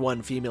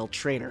 #1 female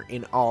trainer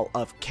in all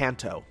of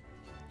Kanto.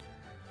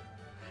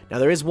 Now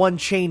there is one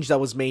change that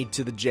was made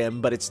to the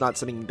gym, but it's not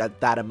something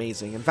that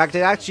amazing. In fact, it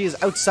actually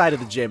is outside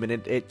of the gym, and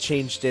it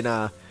changed in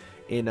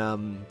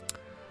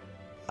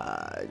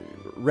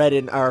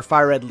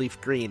fire red leaf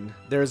green.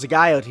 There's a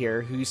guy out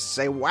here who used to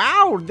say,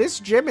 "Wow, this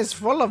gym is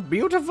full of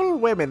beautiful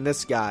women,"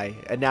 this guy.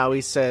 And now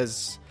he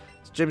says,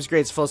 "This gym's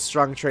great, it's full of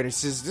strong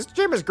trainers." He says, "This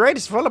gym is great,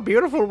 it's full of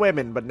beautiful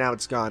women," but now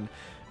it's gone.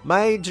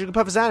 My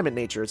Jigglypuff is animate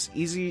nature. It's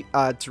easy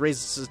to raise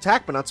its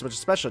attack, but not so much a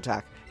special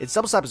attack. Its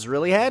double slap is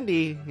really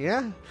handy,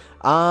 yeah.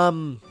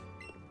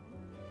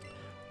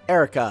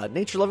 Erika,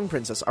 nature-loving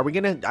princess. Are we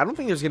gonna... I don't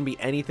think there's gonna be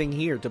anything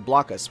here to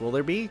block us. Will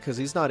there be? Because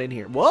he's not in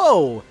here.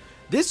 Whoa!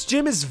 This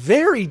gym is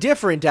very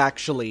different,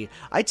 actually.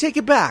 I take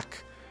it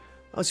back.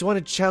 Oh, so you want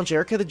to challenge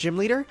Erika, the gym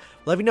leader?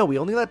 Let me know. We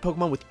only let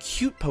Pokemon with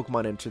cute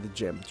Pokemon enter the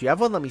gym. Do you have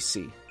one? Let me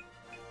see.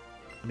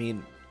 I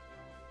mean...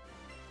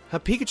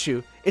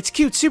 Pikachu. It's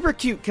cute. Super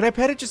cute. Can I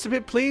pet it just a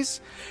bit,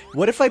 please?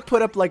 What if I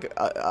put up, like,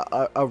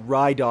 a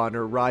Rhydon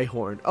or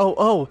Rhyhorn?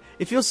 Oh,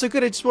 it feels so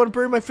good. I just want to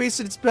bury my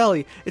face in its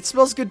belly. It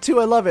smells good, too.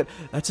 I love it.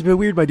 That's a bit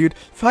weird, my dude.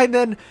 Fine,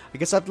 then. I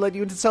guess I have to let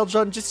you into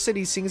Seljon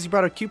City, seeing as you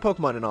brought a cute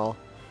Pokemon and all.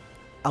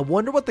 I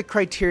wonder what the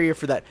criteria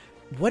for that...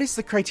 What is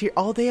the criteria?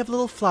 Oh, they have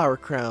little flower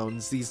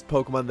crowns, these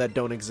Pokemon that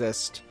don't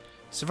exist.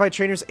 Certified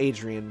Trainer's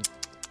Adrian.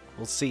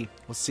 We'll see.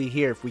 We'll see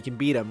here if we can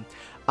beat him.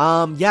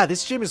 Yeah,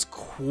 this gym is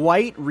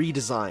quite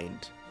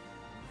redesigned.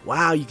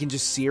 Wow, you can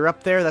just see her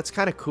up there? That's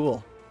kind of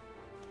cool.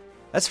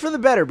 That's for the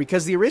better,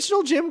 because the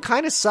original gym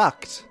kind of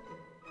sucked.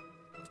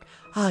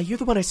 Ah, you're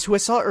the one who I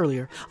saw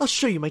earlier. I'll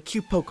show you my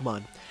cute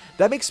Pokemon.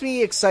 That makes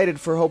me excited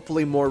for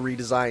hopefully more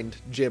redesigned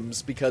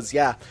gyms, because,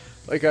 yeah,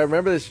 like, I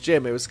remember this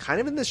gym. It was kind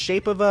of in the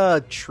shape of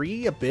a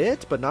tree a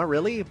bit, but not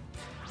really.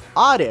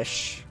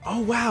 Oddish.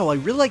 Oh, wow, I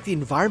really like the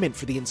environment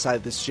for the inside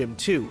of this gym,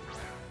 too.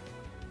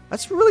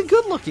 That's really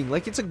good looking.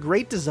 Like, it's a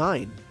great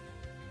design.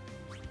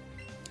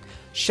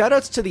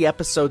 Shoutouts to the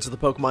episodes of the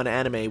Pokemon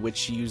anime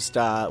which used,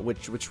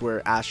 which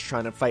were Ash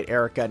trying to fight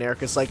Erika, and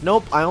Erika's like,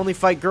 "Nope, I only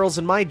fight girls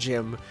in my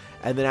gym."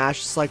 And then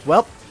Ash is like,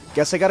 "Well,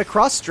 guess I gotta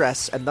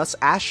cross-dress," and thus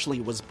Ashley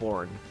was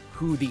born,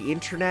 who the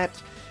internet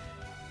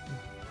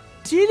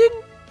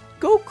didn't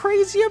go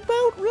crazy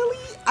about,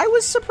 really? I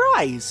was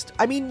surprised.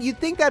 I mean, you'd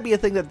think that'd be a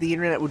thing that the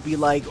internet would be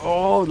like,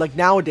 oh, like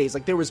nowadays,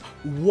 like there was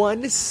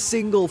one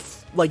single,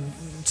 like,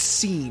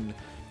 scene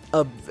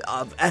of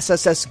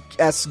SSS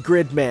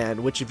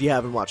Gridman, which if you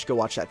haven't watched, go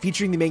watch that,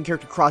 featuring the main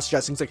character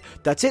cross-dressing. It's like,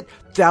 that's it,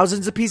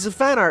 thousands of pieces of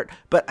fan art,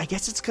 but I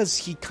guess it's because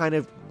he kind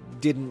of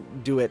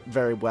didn't do it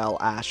very well,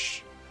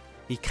 Ash.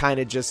 He kind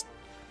of just,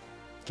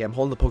 okay, I'm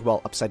holding the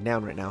Pokeball upside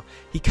down right now.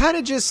 He kind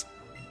of just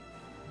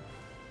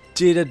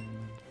did a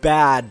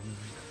bad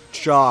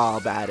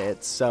job at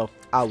it, so,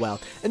 oh well.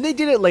 And they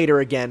did it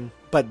later again,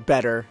 but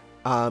better,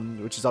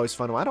 which is always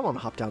fun. Well, I don't want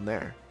to hop down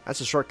there.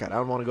 That's a shortcut. I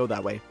don't want to go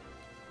that way.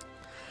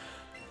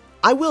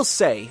 I will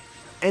say,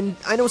 and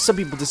I know some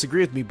people disagree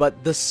with me,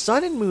 but the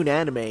Sun and Moon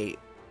anime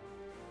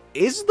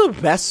is the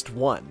best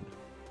one.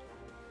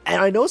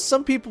 And I know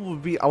some people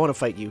would be, I want to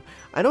fight you.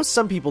 I know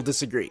some people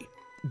disagree,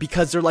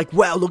 because they're like,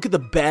 wow, look at the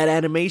bad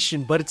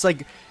animation, but it's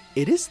like,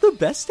 it is the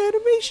best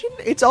animation.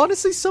 It's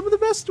honestly some of the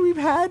best we've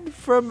had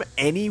from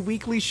any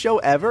weekly show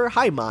ever.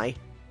 Hi, My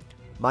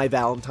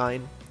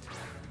Valentine.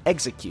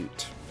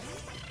 Execute.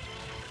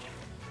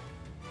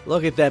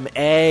 Look at them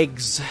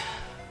eggs.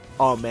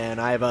 Oh man,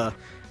 I have a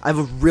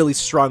really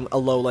strong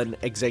Alolan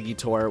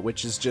Exeggutor,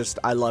 which is just,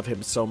 I love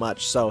him so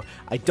much. So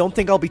I don't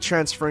think I'll be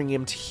transferring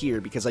him to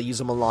here because I use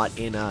him a lot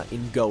in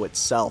Go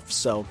itself.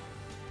 So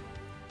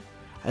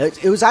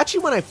it was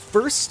actually when I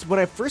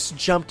first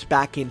jumped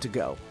back into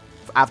Go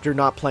after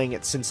not playing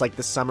it since like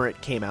the summer it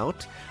came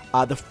out.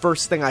 The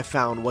first thing I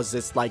found was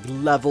this like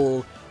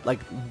level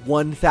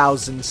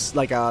 1,000,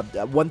 like a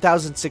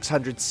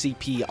 1,600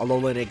 CP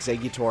Alolan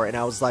Exeggutor, and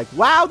I was like,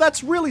 wow,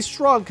 that's really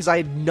strong, because I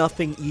had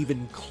nothing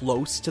even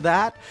close to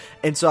that,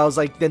 and so I was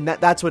like, then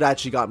that's what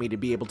actually got me to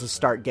be able to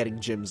start getting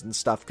gyms and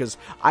stuff, because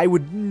I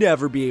would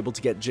never be able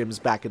to get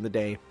gyms back in the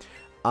day.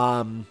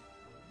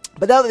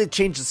 But now that they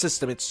changed the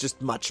system, it's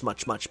just much,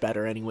 much, much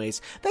better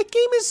anyways. That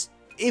game is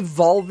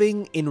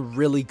evolving in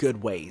really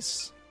good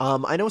ways.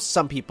 I know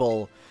some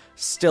people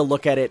still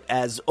look at it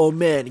as, oh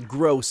man,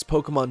 gross,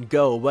 Pokemon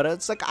Go, but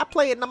it's like, I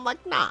play it and I'm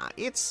like, nah,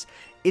 it's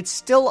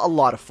still a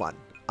lot of fun.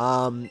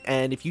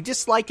 And if you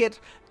dislike it,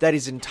 that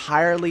is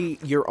entirely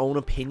your own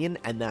opinion,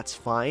 and that's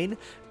fine.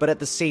 But at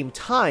the same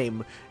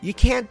time, you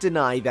can't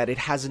deny that it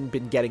hasn't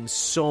been getting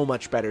so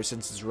much better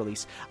since its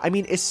release. I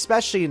mean,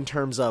 especially in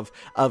terms of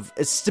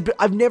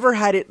I've never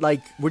had it,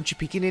 like, weren't you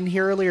peeking in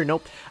here earlier?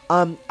 Nope.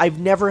 I've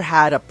never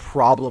had a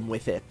problem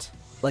with it,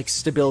 like,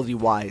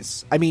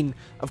 stability-wise. I mean,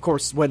 of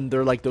course, when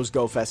they're like those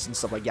Go Fests and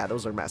stuff, like, yeah,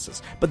 those are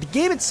messes. But the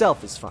game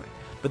itself is fine.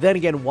 But then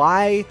again,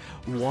 why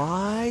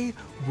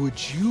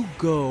would you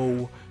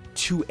go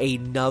to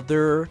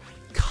another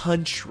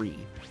country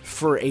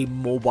for a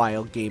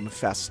mobile game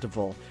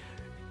festival?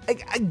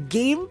 A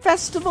game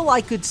festival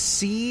I could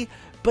see,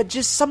 but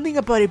just something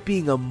about it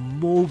being a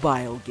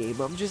mobile game,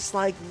 I'm just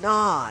like,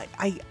 nah,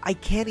 I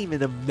can't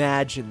even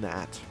imagine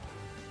that.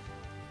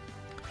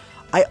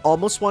 I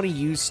almost want to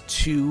use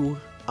 2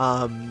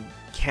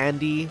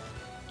 candy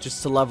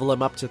just to level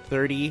him up to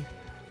 30,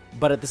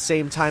 but at the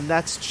same time,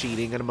 that's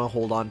cheating, and I'm gonna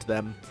hold on to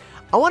them.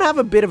 I want to have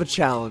a bit of a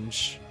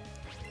challenge.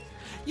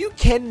 You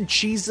can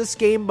cheese this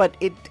game, but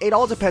it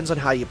all depends on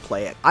how you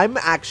play it. I'm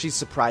actually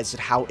surprised at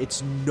how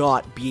it's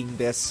not being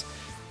this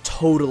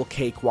total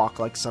cakewalk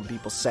like some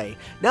people say.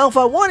 Now, if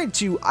I wanted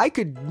to, I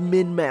could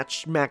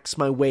max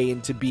my way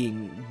into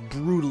being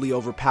brutally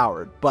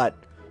overpowered, but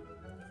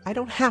I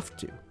don't have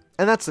to,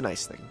 and that's the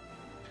nice thing.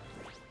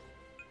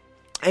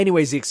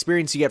 Anyways, the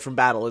experience you get from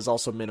battle is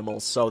also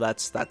minimal, so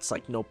that's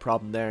like no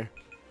problem there.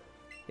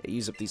 Yeah,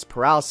 use up these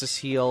paralysis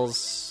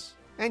heals.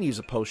 And use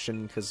a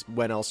potion, because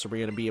when else are we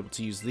going to be able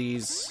to use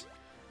these?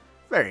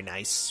 Very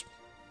nice.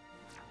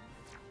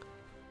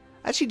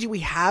 Actually, do we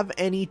have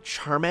any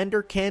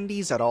Charmander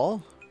candies at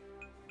all?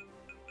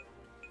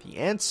 The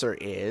answer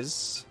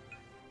is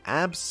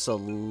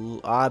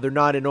absolute. They're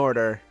not in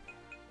order.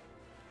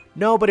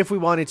 No, but if we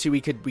wanted to,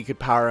 we could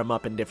power them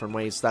up in different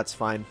ways. That's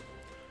fine.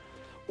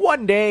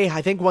 One day,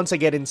 I think once I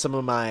get in some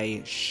of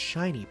my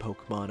shiny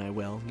Pokemon, I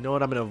will. You know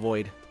what? I'm going to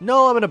avoid.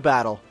 No, I'm going to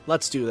battle.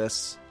 Let's do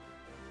this.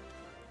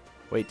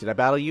 Wait, did I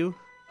battle you?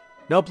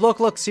 Nope,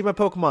 look, see my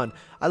Pokemon.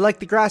 I like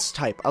the grass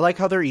type. I like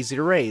how they're easy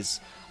to raise.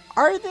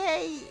 Are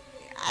they?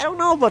 I don't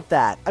know about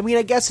that. I mean,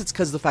 I guess it's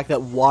because of the fact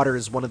that water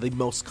is one of the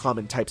most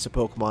common types of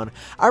Pokemon.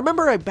 I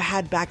remember I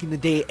had back in the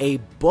day a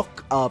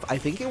book of, I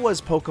think it was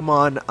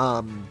Pokemon,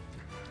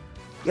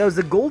 yeah, it was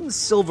the Gold and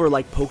Silver,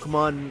 like,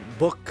 Pokemon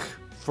book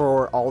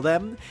for all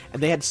them,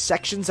 and they had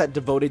sections that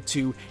devoted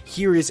to,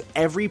 here is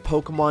every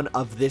Pokemon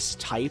of this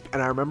type,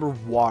 and I remember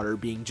water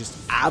being just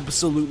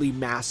absolutely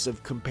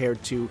massive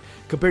compared to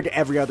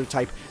every other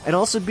type, and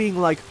also being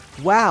like,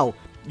 wow,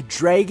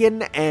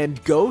 Dragon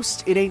and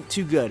Ghost, it ain't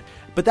too good.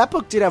 But that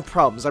book did have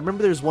problems. I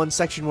remember there's one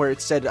section where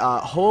it said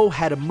Ho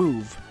had a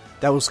move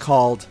that was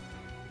called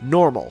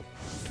Normal.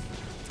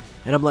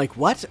 And I'm like,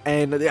 what?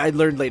 And I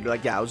learned later,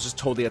 like, yeah, it was just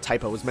totally a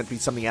typo. It was meant to be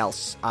something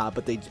else,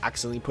 but they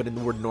accidentally put in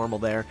the word normal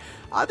there.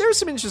 There's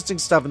some interesting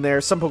stuff in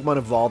there. Some Pokemon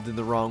evolved in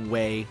the wrong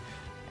way,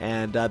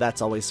 and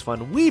that's always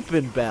fun.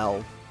 Weepin'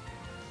 Bell.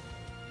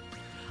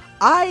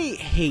 I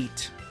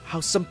hate how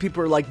some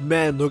people are like,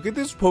 man, look at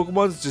this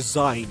Pokemon's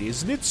design.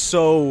 Isn't it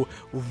so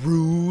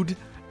rude?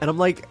 And I'm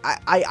like,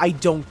 I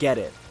don't get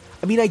it.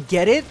 I mean, I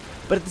get it,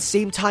 but at the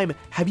same time,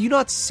 have you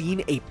not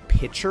seen a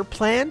pitcher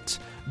plant?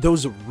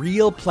 Those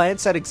real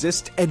plants that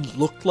exist and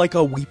look like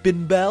a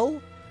Weepin'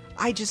 Bell?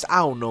 I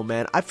don't know,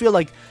 man. I feel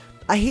like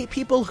I hate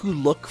people who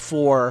look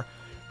for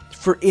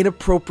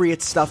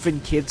inappropriate stuff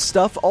in kids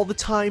stuff all the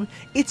time.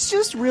 It's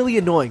just really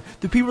annoying.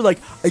 The people are like,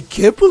 I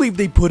can't believe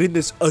they put in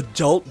this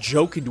adult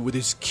joke into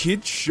this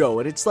kids show.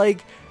 And it's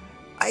like,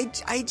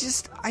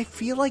 I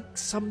feel like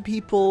some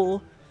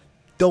people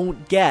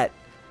don't get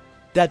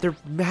that they're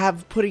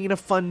putting in a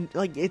fun,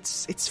 like,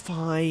 it's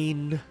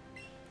fine.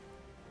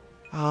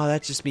 Oh,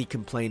 that's just me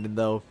complaining,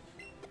 though.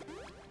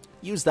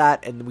 Use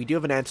that, and we do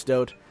have an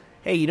antidote.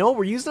 Hey, you know what?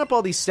 We're using up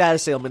all these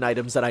status ailment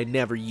items that I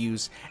never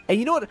use. And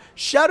you know what?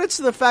 Shoutouts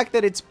to the fact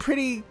that it's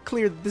pretty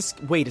clear that this...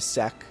 Wait a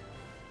sec.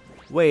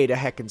 Wait a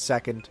heckin'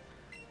 second.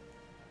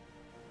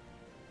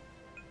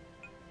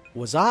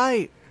 Was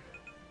I...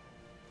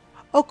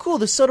 Oh, cool.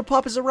 The Soda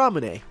Pop is a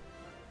Ramune.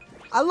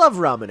 I love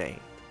Ramune.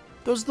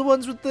 Those are the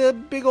ones with the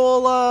big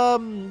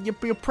ol'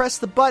 you press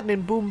the button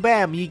and boom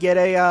bam, you get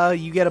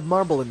a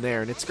marble in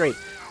there, and it's great.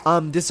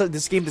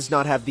 This game does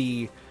not have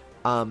the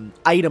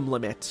item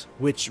limit,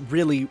 which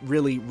really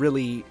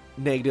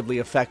negatively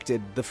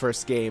affected the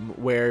first game,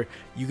 where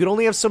you could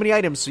only have so many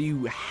items, so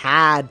you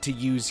had to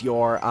use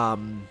your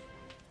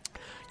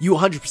you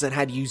 100%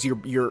 had to use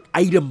your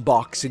item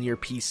box in your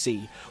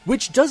PC,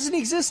 which doesn't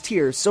exist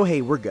here, so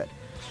hey, we're good.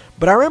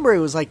 But I remember it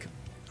was like,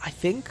 I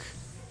think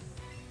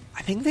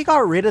they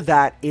got rid of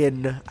that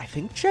in,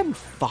 Gen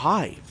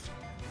 5.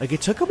 Like,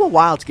 it took them a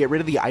while to get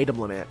rid of the item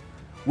limit,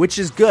 which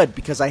is good,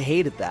 because I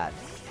hated that.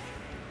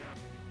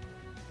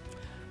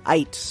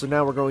 Aight, so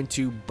now we're going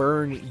to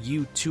burn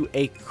you to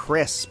a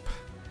crisp.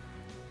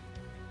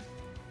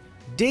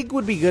 Dig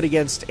would be good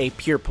against a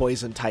pure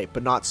poison type,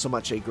 but not so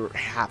much a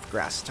half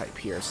grass type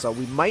here. So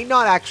we might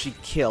not actually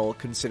kill,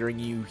 considering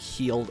you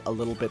healed a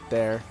little bit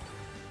there.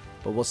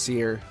 But we'll see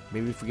here.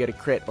 Maybe if we get a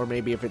crit, or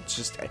maybe if it's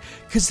just...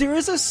 Because there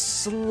is a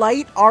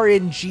slight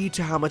RNG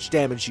to how much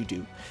damage you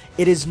do.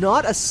 It is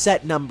not a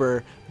set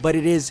number, but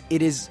it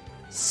is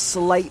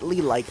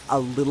slightly, like, a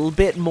little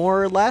bit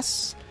more or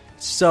less.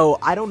 So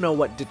I don't know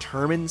what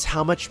determines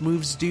how much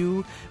moves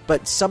do,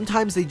 but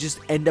sometimes they just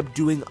end up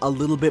doing a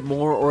little bit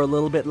more or a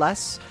little bit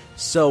less.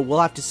 So we'll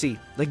have to see.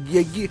 Like,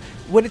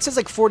 when it says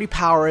like 40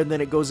 power and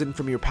then it goes in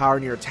from your power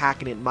and your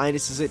attack and it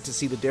minuses it to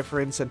see the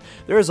difference, and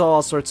there's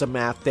all sorts of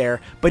math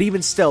there. But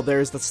even still,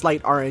 there's the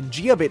slight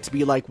RNG of it to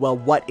be like, well,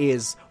 what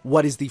is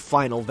the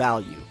final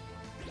value?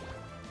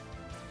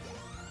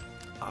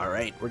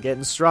 Alright, we're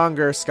getting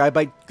stronger.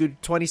 Skybite,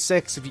 good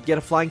 26. If you get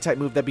a flying type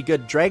move, that'd be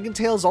good. Dragon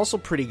Tail is also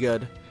pretty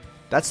good.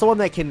 That's the one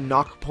that can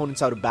knock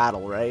opponents out of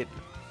battle, right?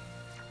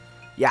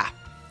 Yeah.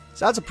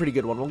 So that's a pretty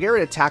good one. We'll get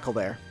rid of Tackle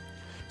there.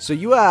 So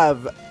you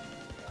have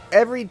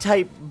every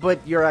type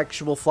but your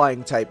actual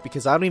flying type,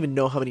 because I don't even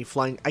know how many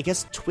flying... I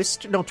guess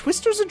Twister... No,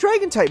 Twister's a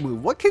dragon type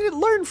move. What can it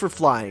learn for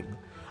flying?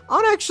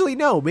 I don't actually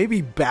know.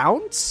 Maybe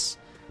Bounce?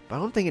 But I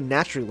don't think it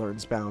naturally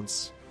learns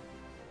Bounce.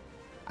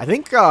 I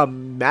think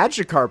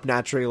Magikarp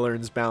naturally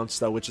learns Bounce,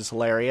 though, which is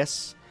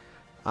hilarious.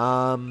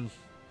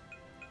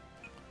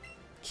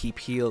 Keep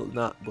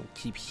we'll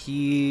keep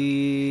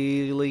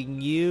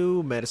healing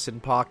you.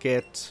 Medicine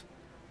Pocket.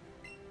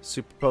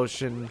 Super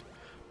Potion.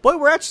 Boy,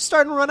 we're actually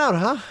starting to run out,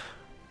 huh?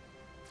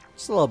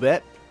 Just a little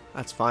bit.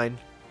 That's fine.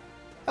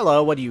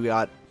 Hello, what do you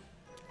got?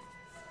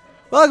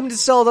 Welcome to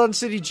Celadon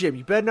City Gym.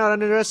 You better not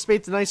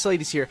underestimate the nice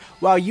ladies here.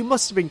 Wow, you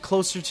must have been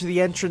closer to the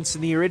entrance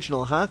in the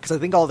original, huh? Because I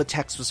think all the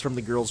text was from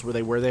the girls where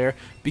they were there.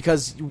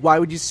 Because why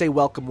would you say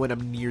welcome when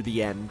I'm near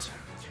the end?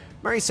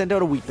 Mary, send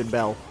out a Weeping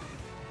Bell.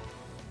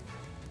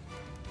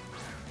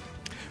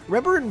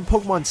 Remember in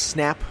Pokemon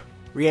Snap,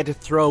 where you had to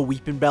throw a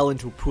Weeping Bell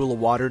into a pool of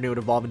water and it would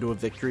evolve into a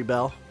Victory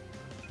Bell?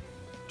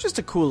 Just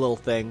a cool little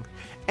thing.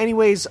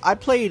 Anyways, I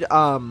played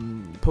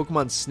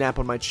Pokemon Snap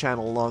on my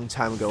channel a long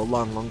time ago,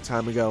 long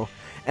time ago.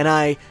 And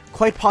I,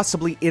 quite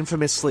possibly,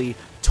 infamously,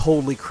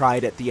 totally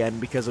cried at the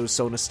end because it was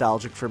so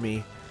nostalgic for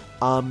me.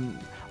 I'm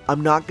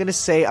not going to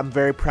say I'm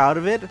very proud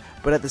of it,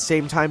 but at the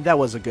same time, that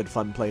was a good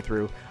fun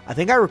playthrough. I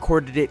think I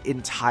recorded it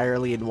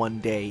entirely in one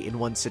day, in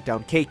one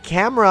sit-down. Okay,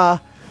 camera!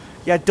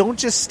 Yeah, don't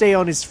just stay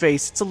on his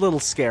face. It's a little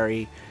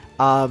scary.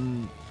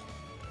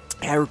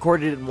 I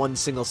recorded it in one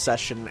single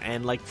session,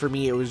 and, like, for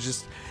me, it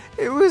was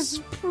a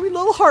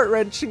little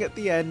heart-wrenching at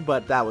the end,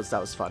 but that was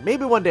fun.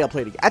 Maybe one day I'll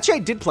play it again. Actually, I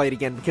did play it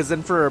again, because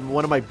then for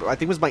one of my, I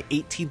think it was my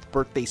 18th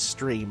birthday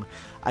stream,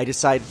 I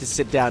decided to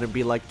sit down and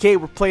be like, okay,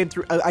 we're playing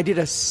through, I did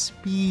a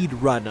speed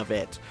run of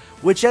it,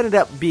 which ended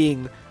up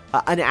being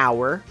an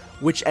hour,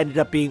 which ended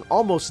up being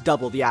almost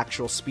double the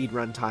actual speed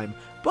run time.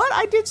 But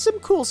I did some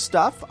cool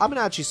stuff. I'm going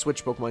to actually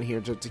switch Pokemon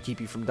here to keep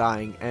you from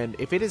dying. And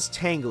if it is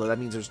Tangela, that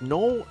means there's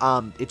no,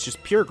 it's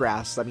just pure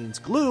grass. That means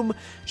Gloom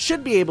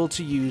should be able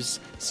to use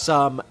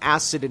some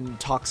Acid and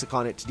Toxic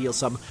on it to deal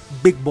some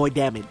big boy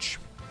damage.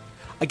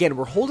 Again,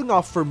 we're holding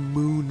off for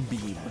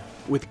Moonbeam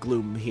with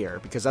Gloom here,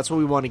 because that's what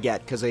we want to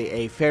get, because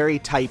a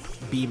Fairy-type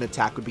beam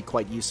attack would be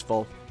quite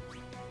useful.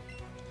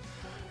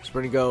 So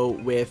we're going to go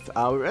with,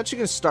 we're actually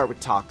going to start with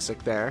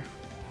Toxic there.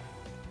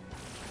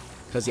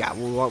 Because, yeah,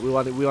 we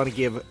want to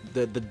give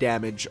the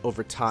damage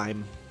over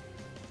time.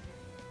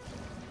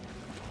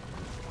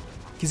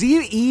 Because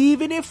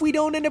even if we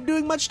don't end up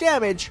doing much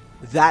damage,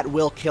 that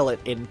will kill it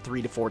in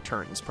 3 to 4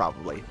 turns,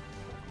 probably.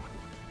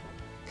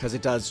 Because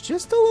it does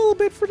just a little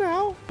bit for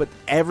now, but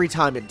every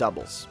time it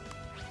doubles.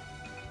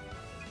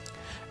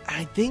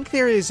 I think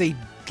there is a,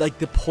 like,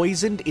 the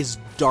poisoned is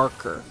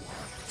darker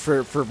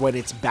for when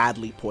it's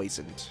badly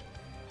poisoned.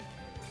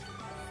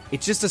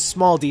 It's just a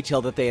small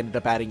detail that they ended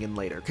up adding in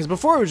later. Because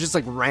before it was just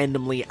like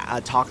randomly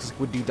Toxic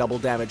would do double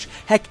damage.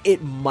 Heck,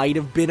 it might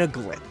have been a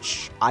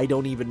glitch. I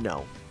don't even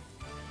know.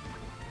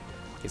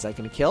 Is that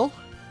going to kill?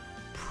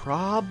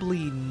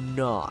 Probably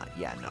not.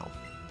 Yeah, no.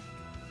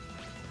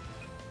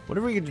 What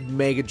if we could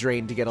Mega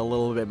Drain to get a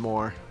little bit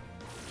more?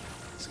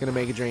 It's going to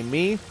Mega Drain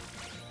me.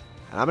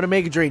 And I'm going to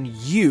Mega Drain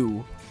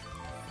you.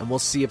 And we'll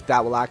see if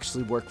that will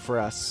actually work for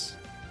us.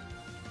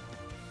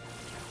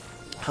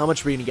 How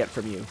much are we going to get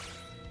from you?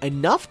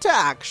 enough to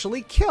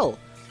actually kill.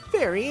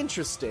 Very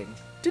interesting.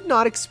 Did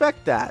not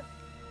expect that.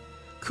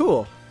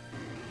 Cool.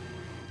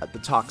 The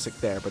toxic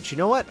there, but you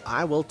know what?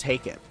 I will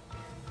take it.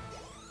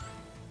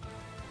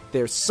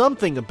 There's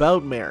something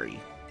about Mary.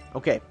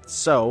 Okay,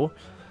 so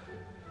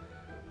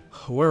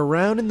we're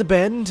around in the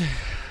bend.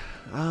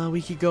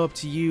 We could go up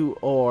to you,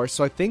 or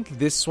so I think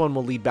this one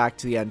will lead back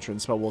to the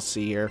entrance, but we'll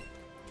see here.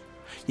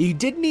 You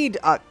did need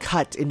a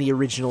cut in the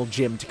original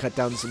gym to cut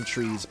down some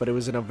trees, but it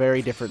was in a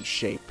very different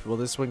shape. Will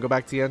this one go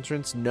back to the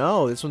entrance?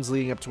 No, this one's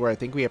leading up to where I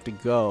think we have to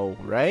go,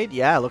 right?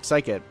 Yeah, looks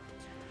like it.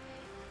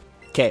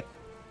 Okay.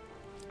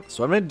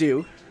 So what I'm going to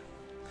do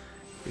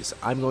is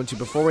I'm going to,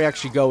 before we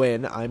actually go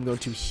in, I'm going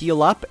to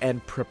heal up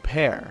and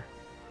prepare.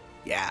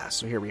 Yeah,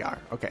 so here we are.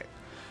 Okay.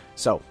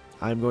 So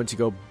I'm going to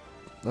go,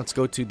 let's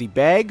go to the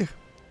bag.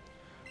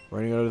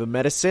 We're going to go to the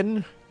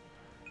medicine.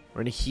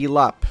 We're going to heal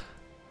up.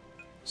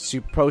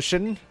 Soup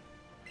potion.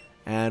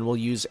 And we'll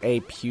use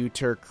a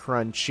pewter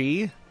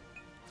crunchy.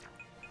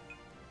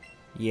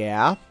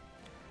 Yeah.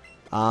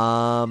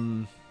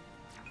 Now.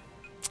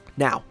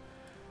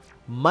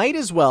 Might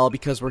as well,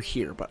 because we're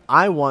here, but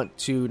I want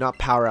to, not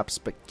power-ups,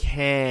 but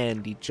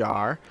candy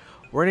jar.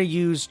 We're going to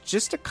use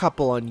just a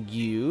couple on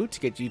you to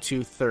get you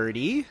to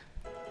 30.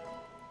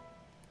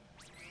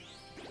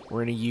 We're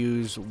going to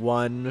use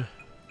one.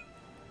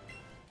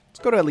 Let's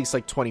go to at least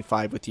like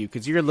 25 with you,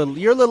 because you're a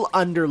little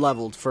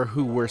under-leveled for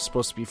who we're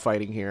supposed to be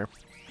fighting here.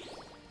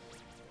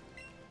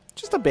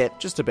 Just a bit,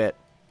 just a bit.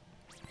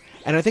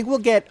 And I think we'll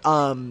get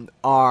our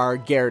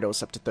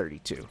Gyarados up to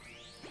 32.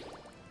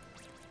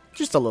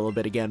 Just a little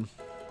bit again.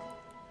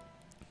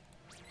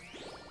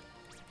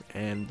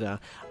 And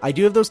I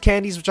do have those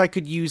candies which I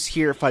could use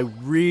here if I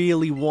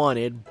really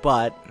wanted,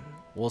 but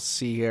we'll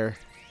see here.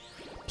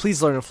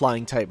 Please learn a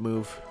flying type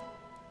move.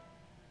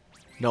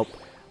 Nope.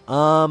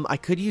 I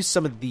could use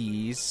some of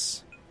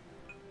these.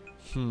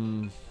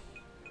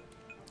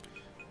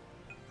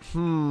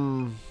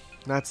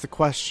 That's the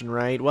question,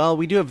 right? Well,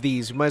 we do have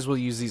these. We might as well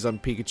use these on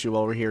Pikachu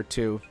while we're here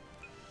too.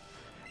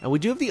 And we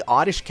do have the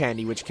Oddish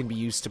candy, which can be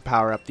used to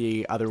power up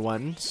the other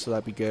one, so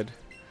that'd be good.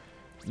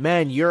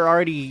 Man, you're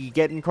already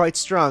getting quite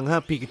strong,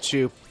 huh,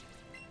 Pikachu?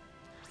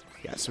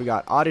 Yeah, so we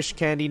got Oddish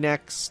candy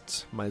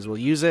next. Might as well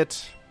use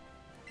it.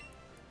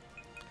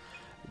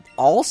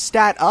 All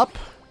stat up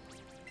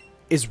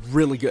is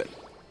really good.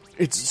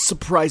 It's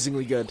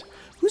surprisingly good.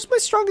 Who's my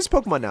strongest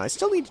Pokemon now? I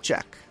still need to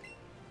check.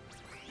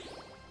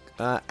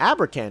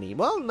 Abercandy.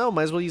 Well, no,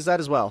 might as well use that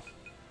as well.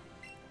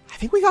 I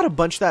think we got a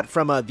bunch of that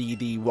from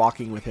the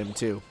walking with him,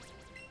 too.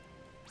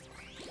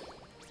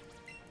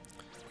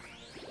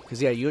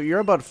 Because, yeah, you're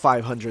about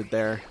 500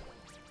 there.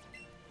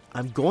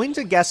 I'm going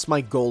to guess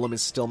my Golem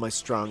is still my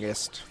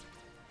strongest.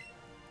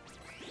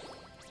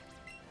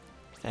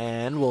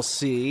 And we'll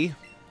see.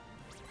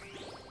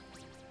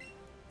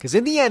 Because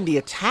in the end, the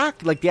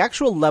attack, like the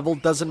actual level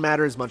doesn't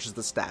matter as much as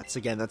the stats.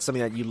 Again, that's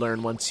something that you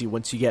learn once you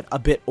get a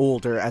bit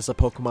older as a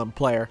Pokemon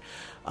player.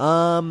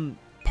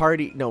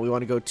 Party, no, we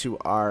want to go to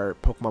our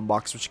Pokemon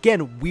box, which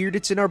again, weird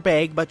it's in our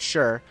bag, but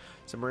sure.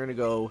 So we're going to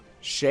go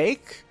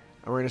Shake,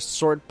 and we're going to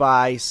sort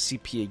by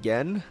CP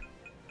again.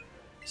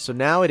 So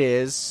now it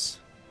is,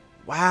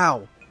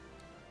 wow,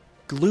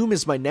 Gloom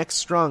is my next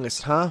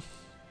strongest, huh?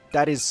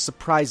 That is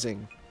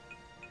surprising.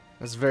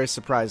 That's very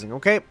surprising.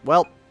 Okay,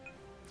 well,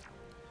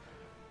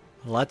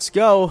 let's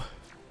go.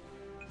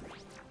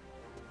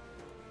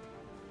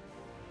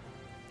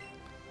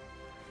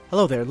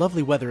 Hello there,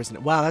 lovely weather, isn't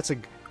it? Wow, that's a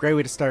great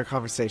way to start a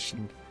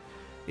conversation.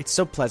 It's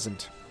so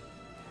pleasant.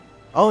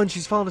 Oh, and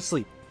she's fallen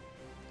asleep.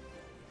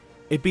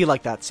 It'd be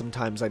like that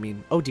sometimes, I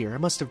mean. Oh dear, I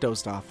must have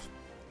dozed off.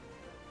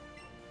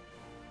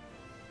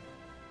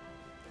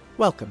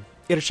 Welcome,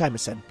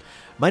 Irashimasen.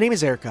 My name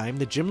is Erika. I am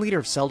the gym leader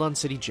of Celadon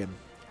City Gym.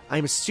 I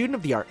am a student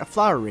of the art of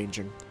flower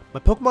arranging. My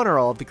Pokemon are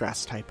all of the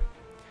grass type.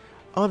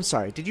 Oh, I'm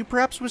sorry. Did you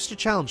perhaps wish to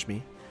challenge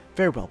me?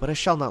 Very well, but I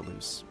shall not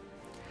lose.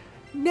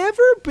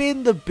 Never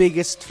been the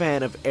biggest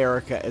fan of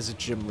Erika as a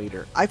gym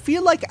leader. I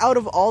feel like out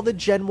of all the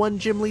Gen 1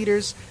 gym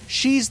leaders,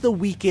 she's the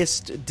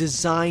weakest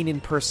design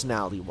and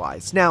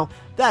personality-wise. Now,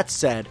 that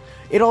said,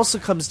 it also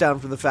comes down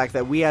from the fact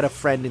that we had a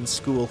friend in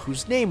school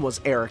whose name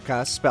was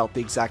Erika, spelt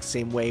the exact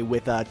same way,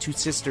 with two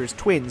sisters,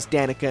 twins,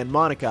 Danica and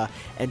Monica,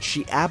 and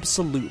she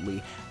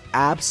absolutely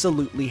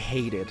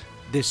hated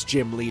this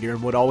gym leader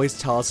and would always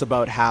tell us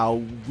about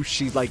how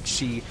she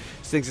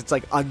thinks it's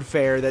like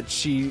unfair that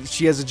she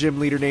has a gym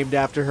leader named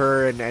after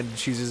her, and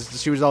she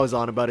was always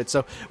on about it.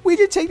 So we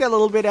did take that a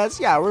little bit as,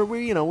 yeah,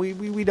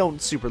 we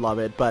don't super love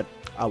it, but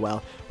oh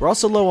well. We're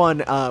also low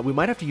on we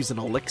might have to use an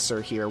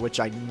elixir here, which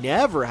I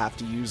never have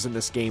to use in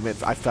this game,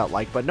 I felt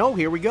like, but no,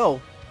 here we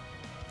go.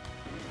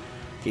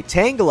 Okay,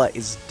 Tangela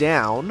is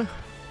down.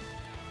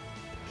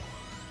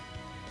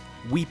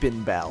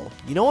 Weepin' Bell.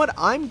 You know what?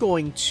 I'm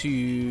going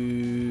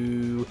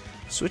to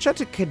switch out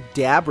to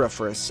Kadabra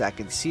for a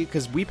second. See,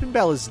 because Weepin'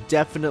 Bell is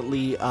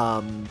definitely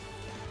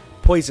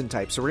poison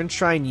type. So we're going to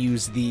try and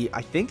use the,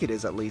 I think it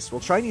is at least, we'll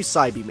try and use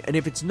Psybeam. And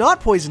if it's not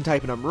poison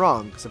type and I'm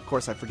wrong, because of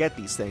course I forget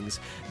these things,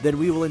 then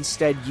we will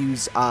instead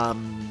use,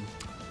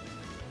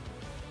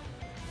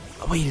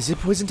 Oh, wait, is it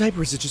poison type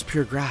or is it just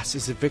pure grass?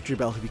 Is it Victory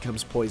Bell who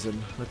becomes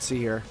poison? Let's see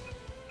here.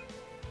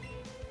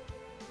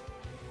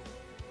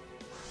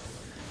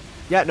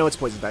 Yeah, no, it's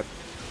poison type.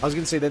 I was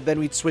gonna say that then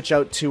we'd switch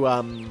out to,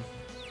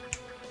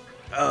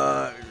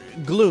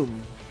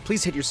 Gloom.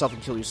 Please hit yourself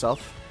and kill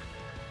yourself.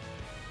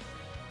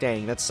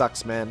 Dang, that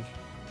sucks, man.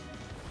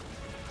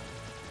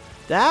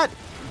 That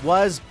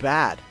was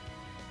bad.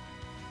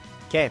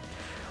 Okay.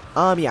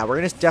 Yeah, we're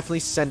gonna definitely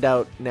send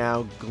out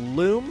now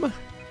Gloom,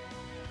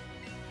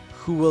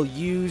 who will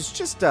use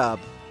just a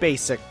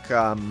basic,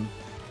 what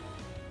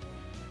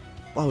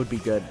would be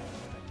good?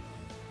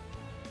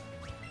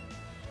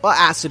 Well,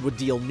 Acid would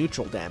deal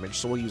neutral damage,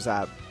 so we'll use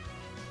that.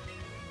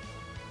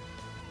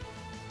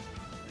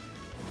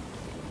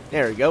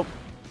 There we go.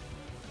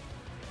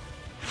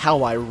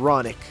 How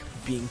ironic,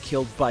 being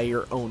killed by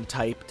your own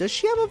type. Does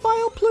she have a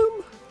Vile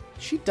Plume?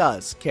 She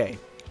does. Okay.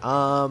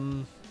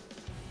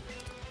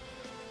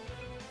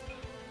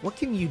 What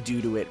can you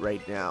do to it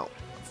right now?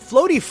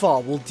 Floaty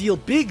Fall will deal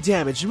big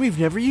damage, and we've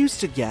never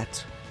used it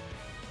yet.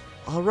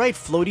 Alright,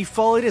 Floaty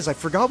Fall it is. I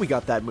forgot we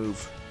got that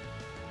move.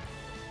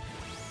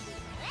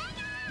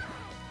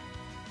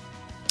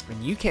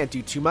 And you can't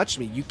do too much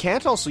to me. You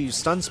can't also use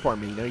Stun Spore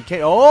me. No, you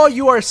can't. Oh,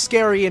 you are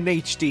scary in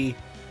HD.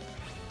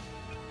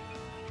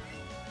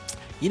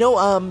 You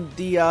know,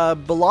 the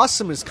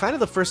Blossom is kind of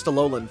the first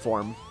Alolan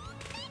form.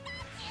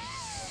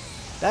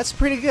 That's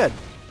pretty good.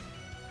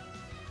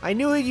 I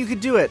knew it. You could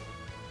do it.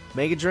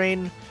 Mega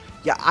Drain.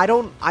 Yeah, I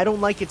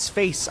don't like its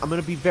face. I'm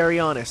gonna be very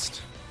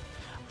honest.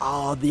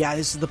 Oh, yeah.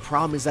 This is the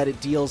problem. Is that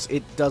it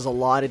does a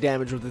lot of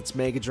damage with its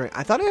Mega Drain.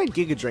 I thought it had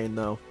Giga Drain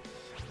though.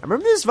 I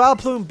remember this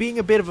Vileplume being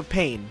a bit of a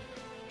pain,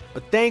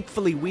 but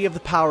thankfully we have the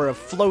power of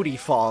Floaty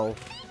Fall.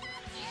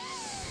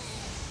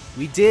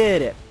 We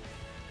did it.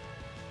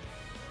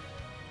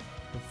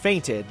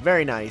 Fainted.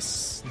 Very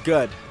nice.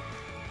 Good.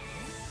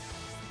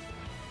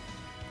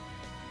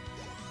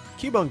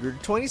 Cubone grew to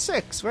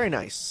 26. Very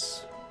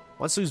nice.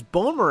 Wants to use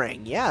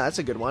Boomerang. Yeah, that's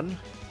a good one.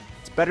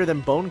 It's better than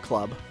Bone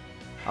Club.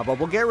 But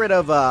we'll get rid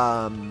of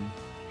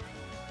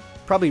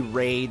probably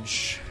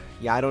Rage.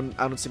 Yeah, I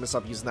don't see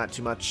myself using that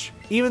too much.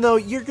 Even though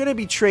you're gonna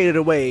be traded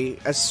away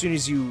as soon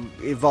as you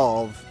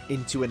evolve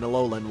into an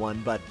Alolan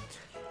one, but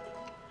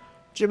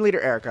Gym Leader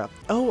Erika.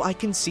 Oh, I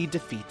concede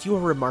defeat. You are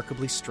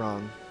remarkably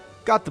strong.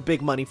 Got the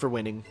big money for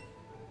winning.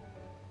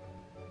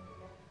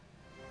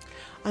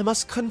 I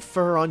must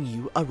confer on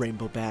you a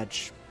rainbow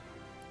badge.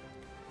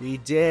 We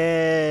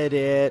did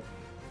it.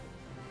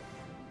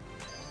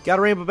 Got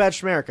a rainbow badge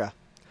from Erika.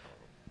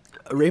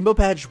 A rainbow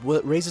badge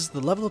raises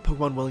the level of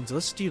Pokemon willing to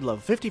listen to you to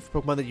level 50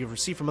 for Pokemon that you've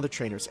received from other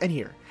trainers. And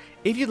here,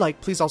 if you'd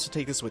like, please also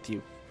take this with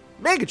you.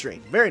 Mega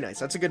Drain. Very nice.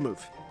 That's a good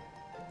move.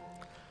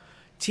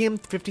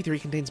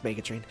 TM53 contains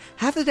Mega Drain.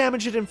 Half the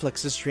damage it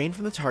inflicts is drained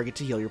from the target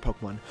to heal your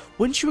Pokemon.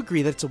 Wouldn't you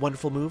agree that it's a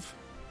wonderful move?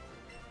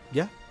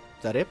 Yeah?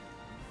 Is that it?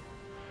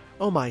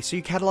 Oh my, so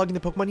you're cataloging the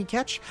Pokemon you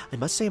catch? I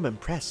must say I'm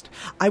impressed.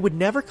 I would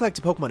never collect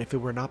a Pokemon if it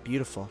were not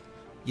beautiful.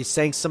 You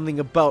saying something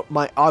about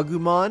my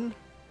Agumon?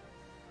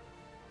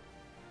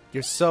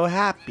 You're so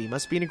happy.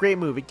 Must be in a great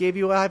mood. It gave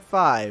you a high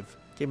five.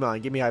 Come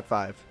on, give me a high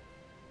five.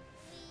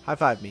 High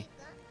five me.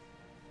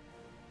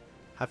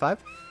 High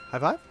five? High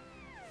five?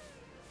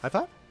 High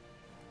five?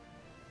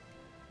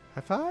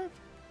 High five?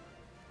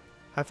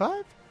 High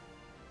five?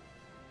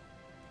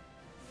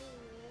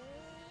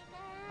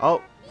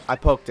 Oh, I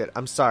poked it.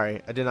 I'm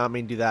sorry. I did not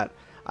mean to do that.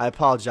 I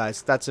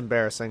apologize. That's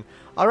embarrassing.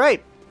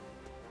 Alright.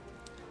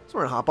 So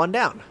we're gonna hop on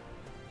down.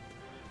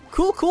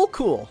 Cool, cool,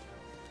 cool.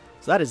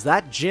 So that is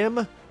that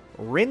gym.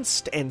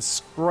 Rinsed and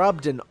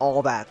scrubbed and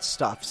all that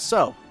stuff.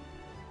 So,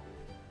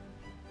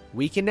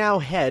 we can now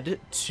head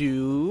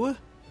to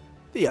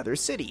the other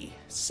city,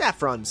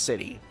 Saffron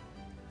City.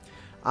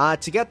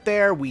 To get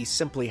there, we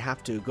simply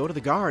have to go to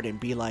the guard and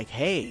be like,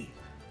 hey,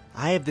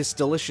 I have this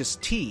delicious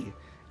tea.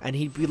 And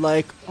he'd be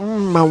like,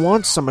 I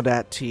want some of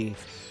that tea.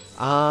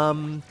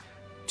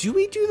 Do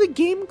we do the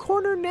game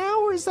corner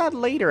now, or is that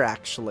later,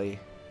 actually?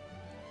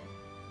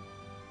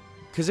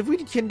 Because if we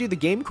can do the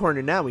game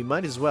corner now, we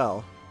might as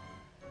well.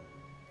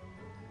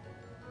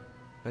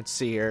 Let's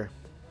see here.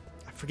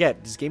 I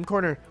forget. Does Game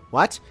Corner...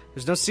 What?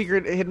 There's no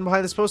secret hidden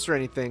behind this poster or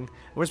anything.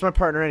 Where's my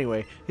partner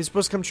anyway? He's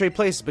supposed to come trade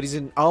places, but he's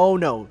in... Oh,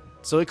 no.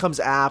 So it comes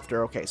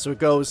after. Okay, so it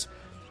goes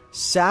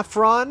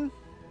Saffron,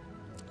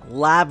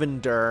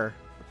 Lavender,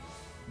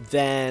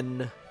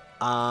 then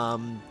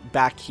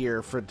back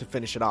here to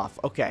finish it off.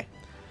 Okay.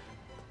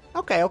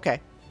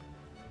 Okay.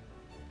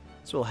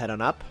 So we'll head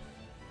on up.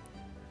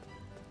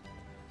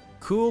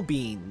 Cool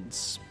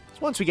beans.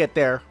 Once we get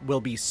there, we'll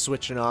be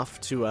switching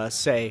off to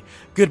say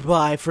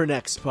goodbye for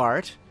next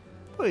part.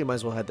 Well, we might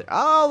as well head there.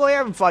 Oh, we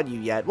haven't fought you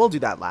yet. We'll do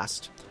that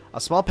last. A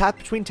small path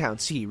between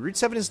towns. See, Route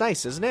 7 is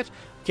nice, isn't it?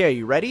 Okay, are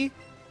you ready?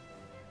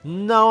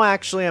 No,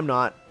 actually, I'm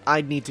not. I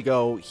need to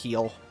go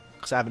heal,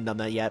 because I haven't done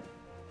that yet.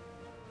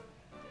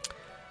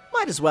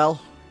 Might as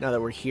well, now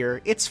that we're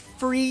here. It's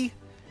free.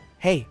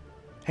 Hey,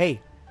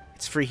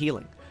 it's free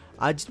healing.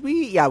 Did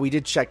we? Yeah, we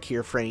did check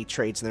here for any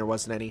trades, and there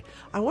wasn't any.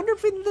 I wonder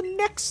if in the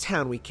next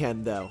town we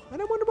can, though.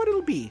 And I wonder what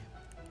it'll be.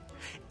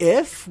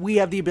 If we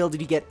have the ability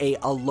to get a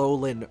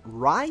Alolan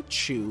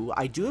Raichu,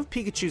 I do have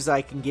Pikachus that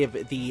I can give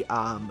the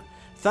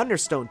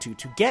Thunderstone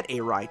to get a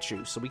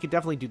Raichu, so we could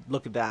definitely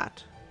look at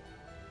that.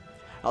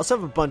 I also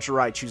have a bunch of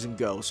Raichus in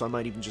Go, so I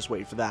might even just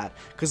wait for that.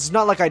 Because it's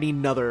not like I need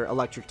another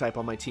electric type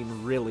on my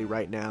team really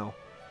right now.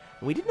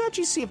 And we didn't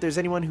actually see if there's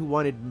anyone who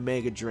wanted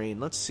Mega Drain.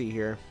 Let's see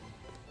here.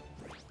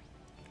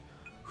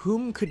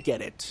 Whom could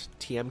get it?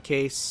 TM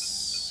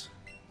Case.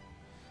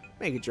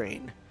 Mega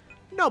Drain.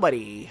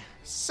 Nobody.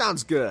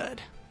 Sounds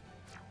good.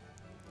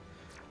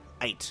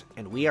 Right,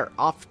 and we are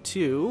off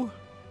to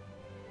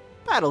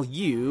battle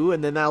you,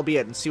 and then that'll be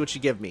it, and see what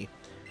you give me.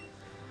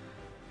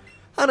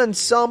 An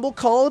ensemble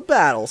call of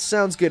battle.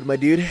 Sounds good, my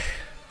dude.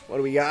 What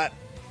do we got?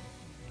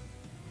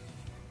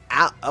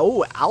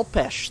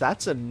 Alpesh.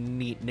 That's a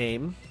neat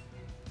name.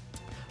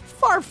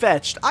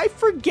 Farfetch'd. I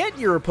forget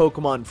you're a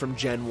Pokemon from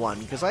Gen 1,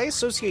 because I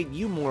associate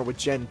you more with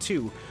Gen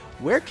 2.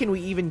 Where can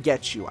we even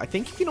get you? I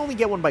think you can only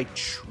get one by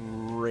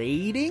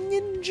trading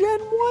in Gen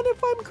 1,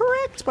 if I'm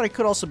correct, but I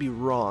could also be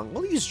wrong.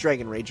 We'll use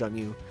Dragon Rage on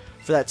you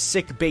for that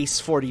sick base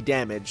 40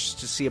 damage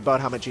to see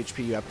about how much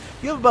HP you have.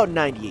 You have about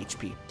 90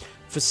 HP.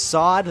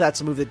 Facade, that's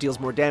a move that deals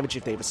more damage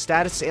if they have a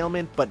status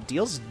ailment, but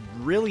deals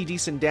really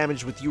decent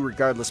damage with you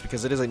regardless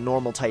because it is a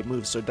normal type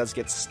move, so it does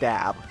get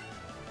stab.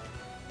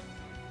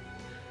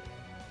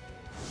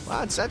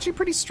 Wow, it's actually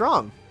pretty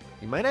strong.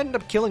 You might end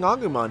up killing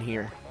Agumon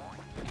here.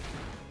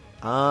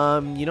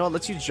 You know what,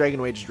 let's use Dragon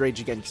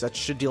Rage again, because that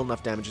should deal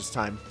enough damage this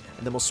time.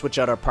 And then we'll switch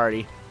out our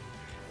party.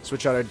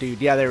 Switch out our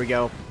dude. Yeah, there we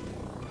go.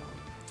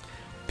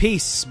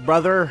 Peace,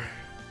 brother.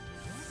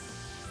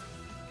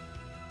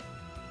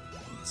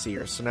 Let's see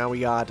here. So now we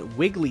got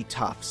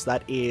Wigglytuffs.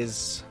 That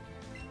is...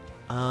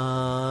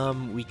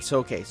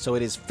 okay, so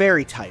it is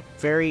Fairy type.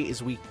 Fairy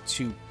is weak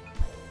to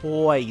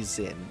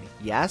Poison.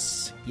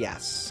 Yes?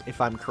 Yes, if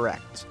I'm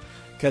correct.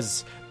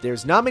 Because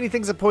there's not many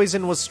things that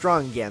Poison was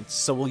strong against,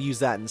 so we'll use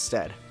that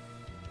instead.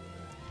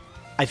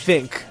 I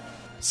think.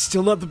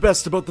 Still not the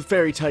best about the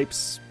Fairy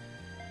types.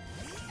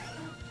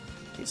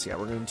 Okay, so yeah,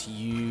 we're going to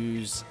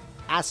use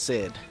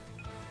Acid.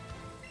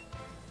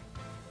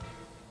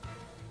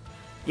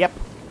 Yep.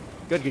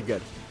 Good, good,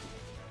 good.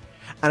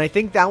 And I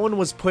think that one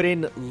was put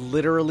in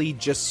literally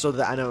just so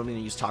that... I know I'm going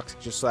to use Toxic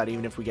just so that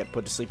even if we get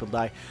put to sleep, we'll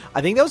die.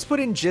 I think that was put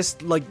in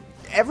just, like...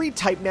 Every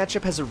type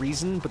matchup has a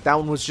reason, but that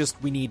one was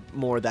just... We need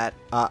more of that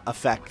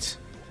effect.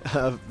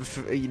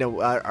 You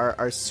know,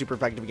 are super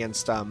effective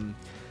against... super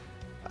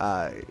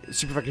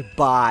effective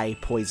by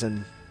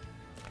Poison.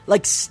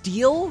 Like,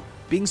 Steel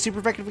being super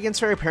effective against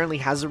Fairy apparently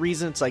has a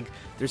reason. It's like,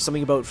 there's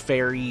something about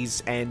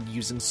fairies and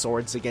using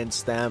swords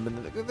against them,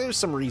 and there's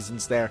some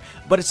reasons there.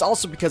 But it's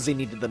also because they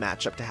needed the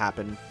matchup to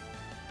happen.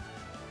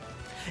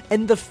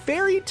 And the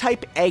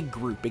Fairy-type egg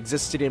group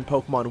existed in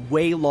Pokemon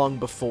way long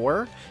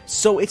before,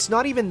 so it's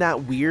not even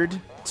that weird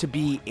to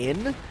be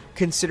in,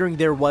 considering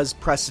there was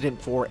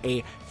precedent for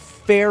a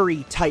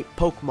Fairy-type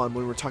Pokemon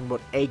when we're talking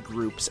about egg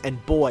groups.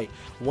 And boy,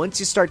 once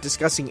you start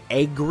discussing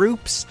egg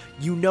groups,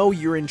 you know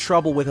you're in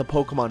trouble with a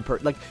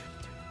Pokemon like,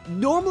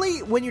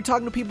 normally, when you're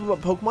talking to people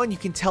about Pokemon, you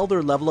can tell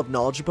their level of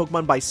knowledge of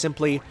Pokemon by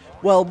simply,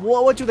 well,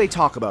 what do they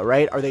talk about,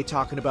 right? Are they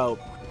talking about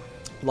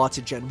lots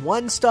of Gen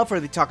 1 stuff? Are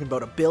they talking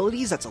about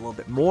abilities? That's a little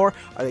bit more.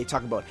 Are they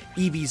talking about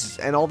EVs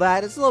and all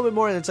that? It's a little bit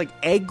more, and it's like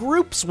egg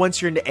groups.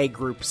 Once you're into egg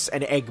groups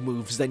and egg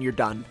moves, then you're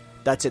done.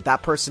 That's it.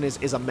 That person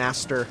is a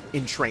master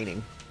in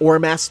training. Or a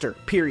master,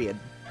 period.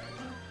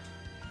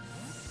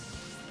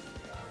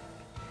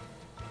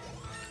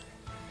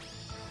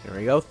 There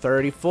we go,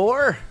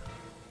 34.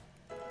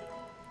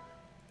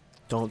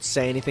 Don't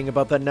say anything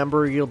about that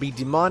number or you'll be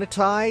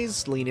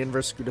demonetized. Lean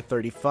inverse screw to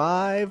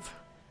 35.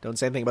 Don't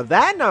say anything about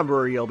that number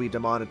or you'll be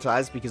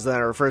demonetized because then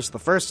it refers to the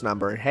first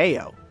number.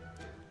 Heyo.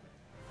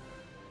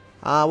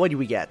 What do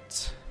we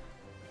get?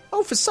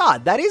 Oh,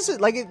 Facade. That is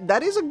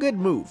a good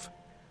move.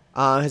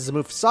 Has the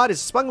move Facade. Is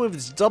a spunk move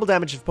that's double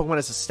damage if Pokemon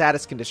has a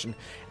status condition.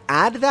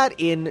 Add that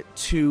in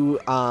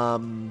to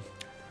well,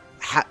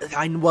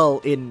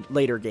 in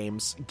later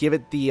games. Give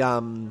it the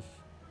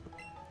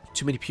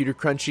too many pewter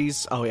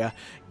crunchies. Oh yeah.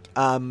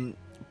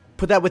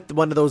 Put that with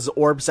one of those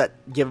orbs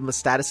that give him a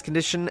status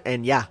condition,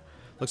 and yeah,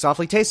 looks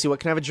awfully tasty. What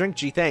can I have a drink?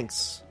 Gee,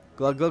 thanks.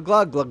 Glug glug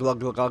glug glug glug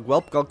glug glug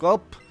gulp gulp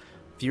gulp.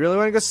 If you really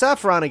want to go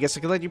Saffron, I guess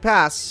I can let you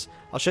pass.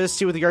 I'll share this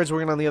tea with the guards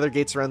working on the other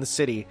gates around the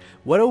city.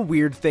 What a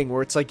weird thing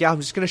where it's like, yeah, I'm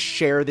just gonna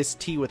share this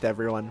tea with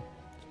everyone.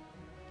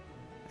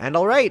 And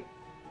alright,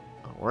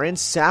 we're in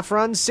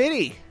Saffron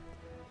City.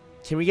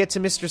 Can we get to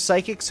Mr.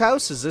 Psychic's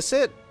house? Is this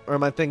it? Or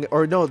am I thinking,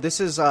 or no, this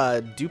is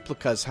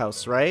Duplica's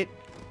house, right?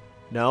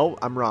 No,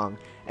 I'm wrong.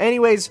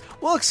 Anyways,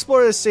 we'll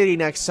explore the city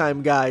next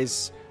time,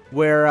 guys,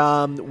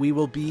 where we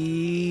will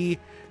be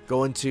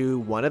going to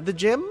one of the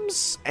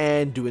gyms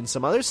and doing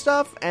some other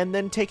stuff and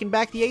then taking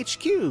back the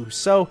HQ.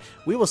 So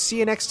we will see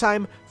you next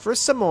time for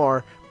some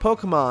more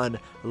Pokemon.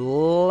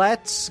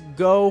 Let's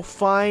go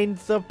find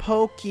the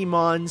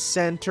Pokemon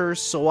Center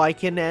so I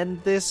can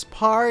end this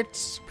part.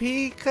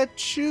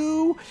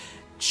 Pikachu,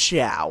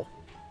 ciao.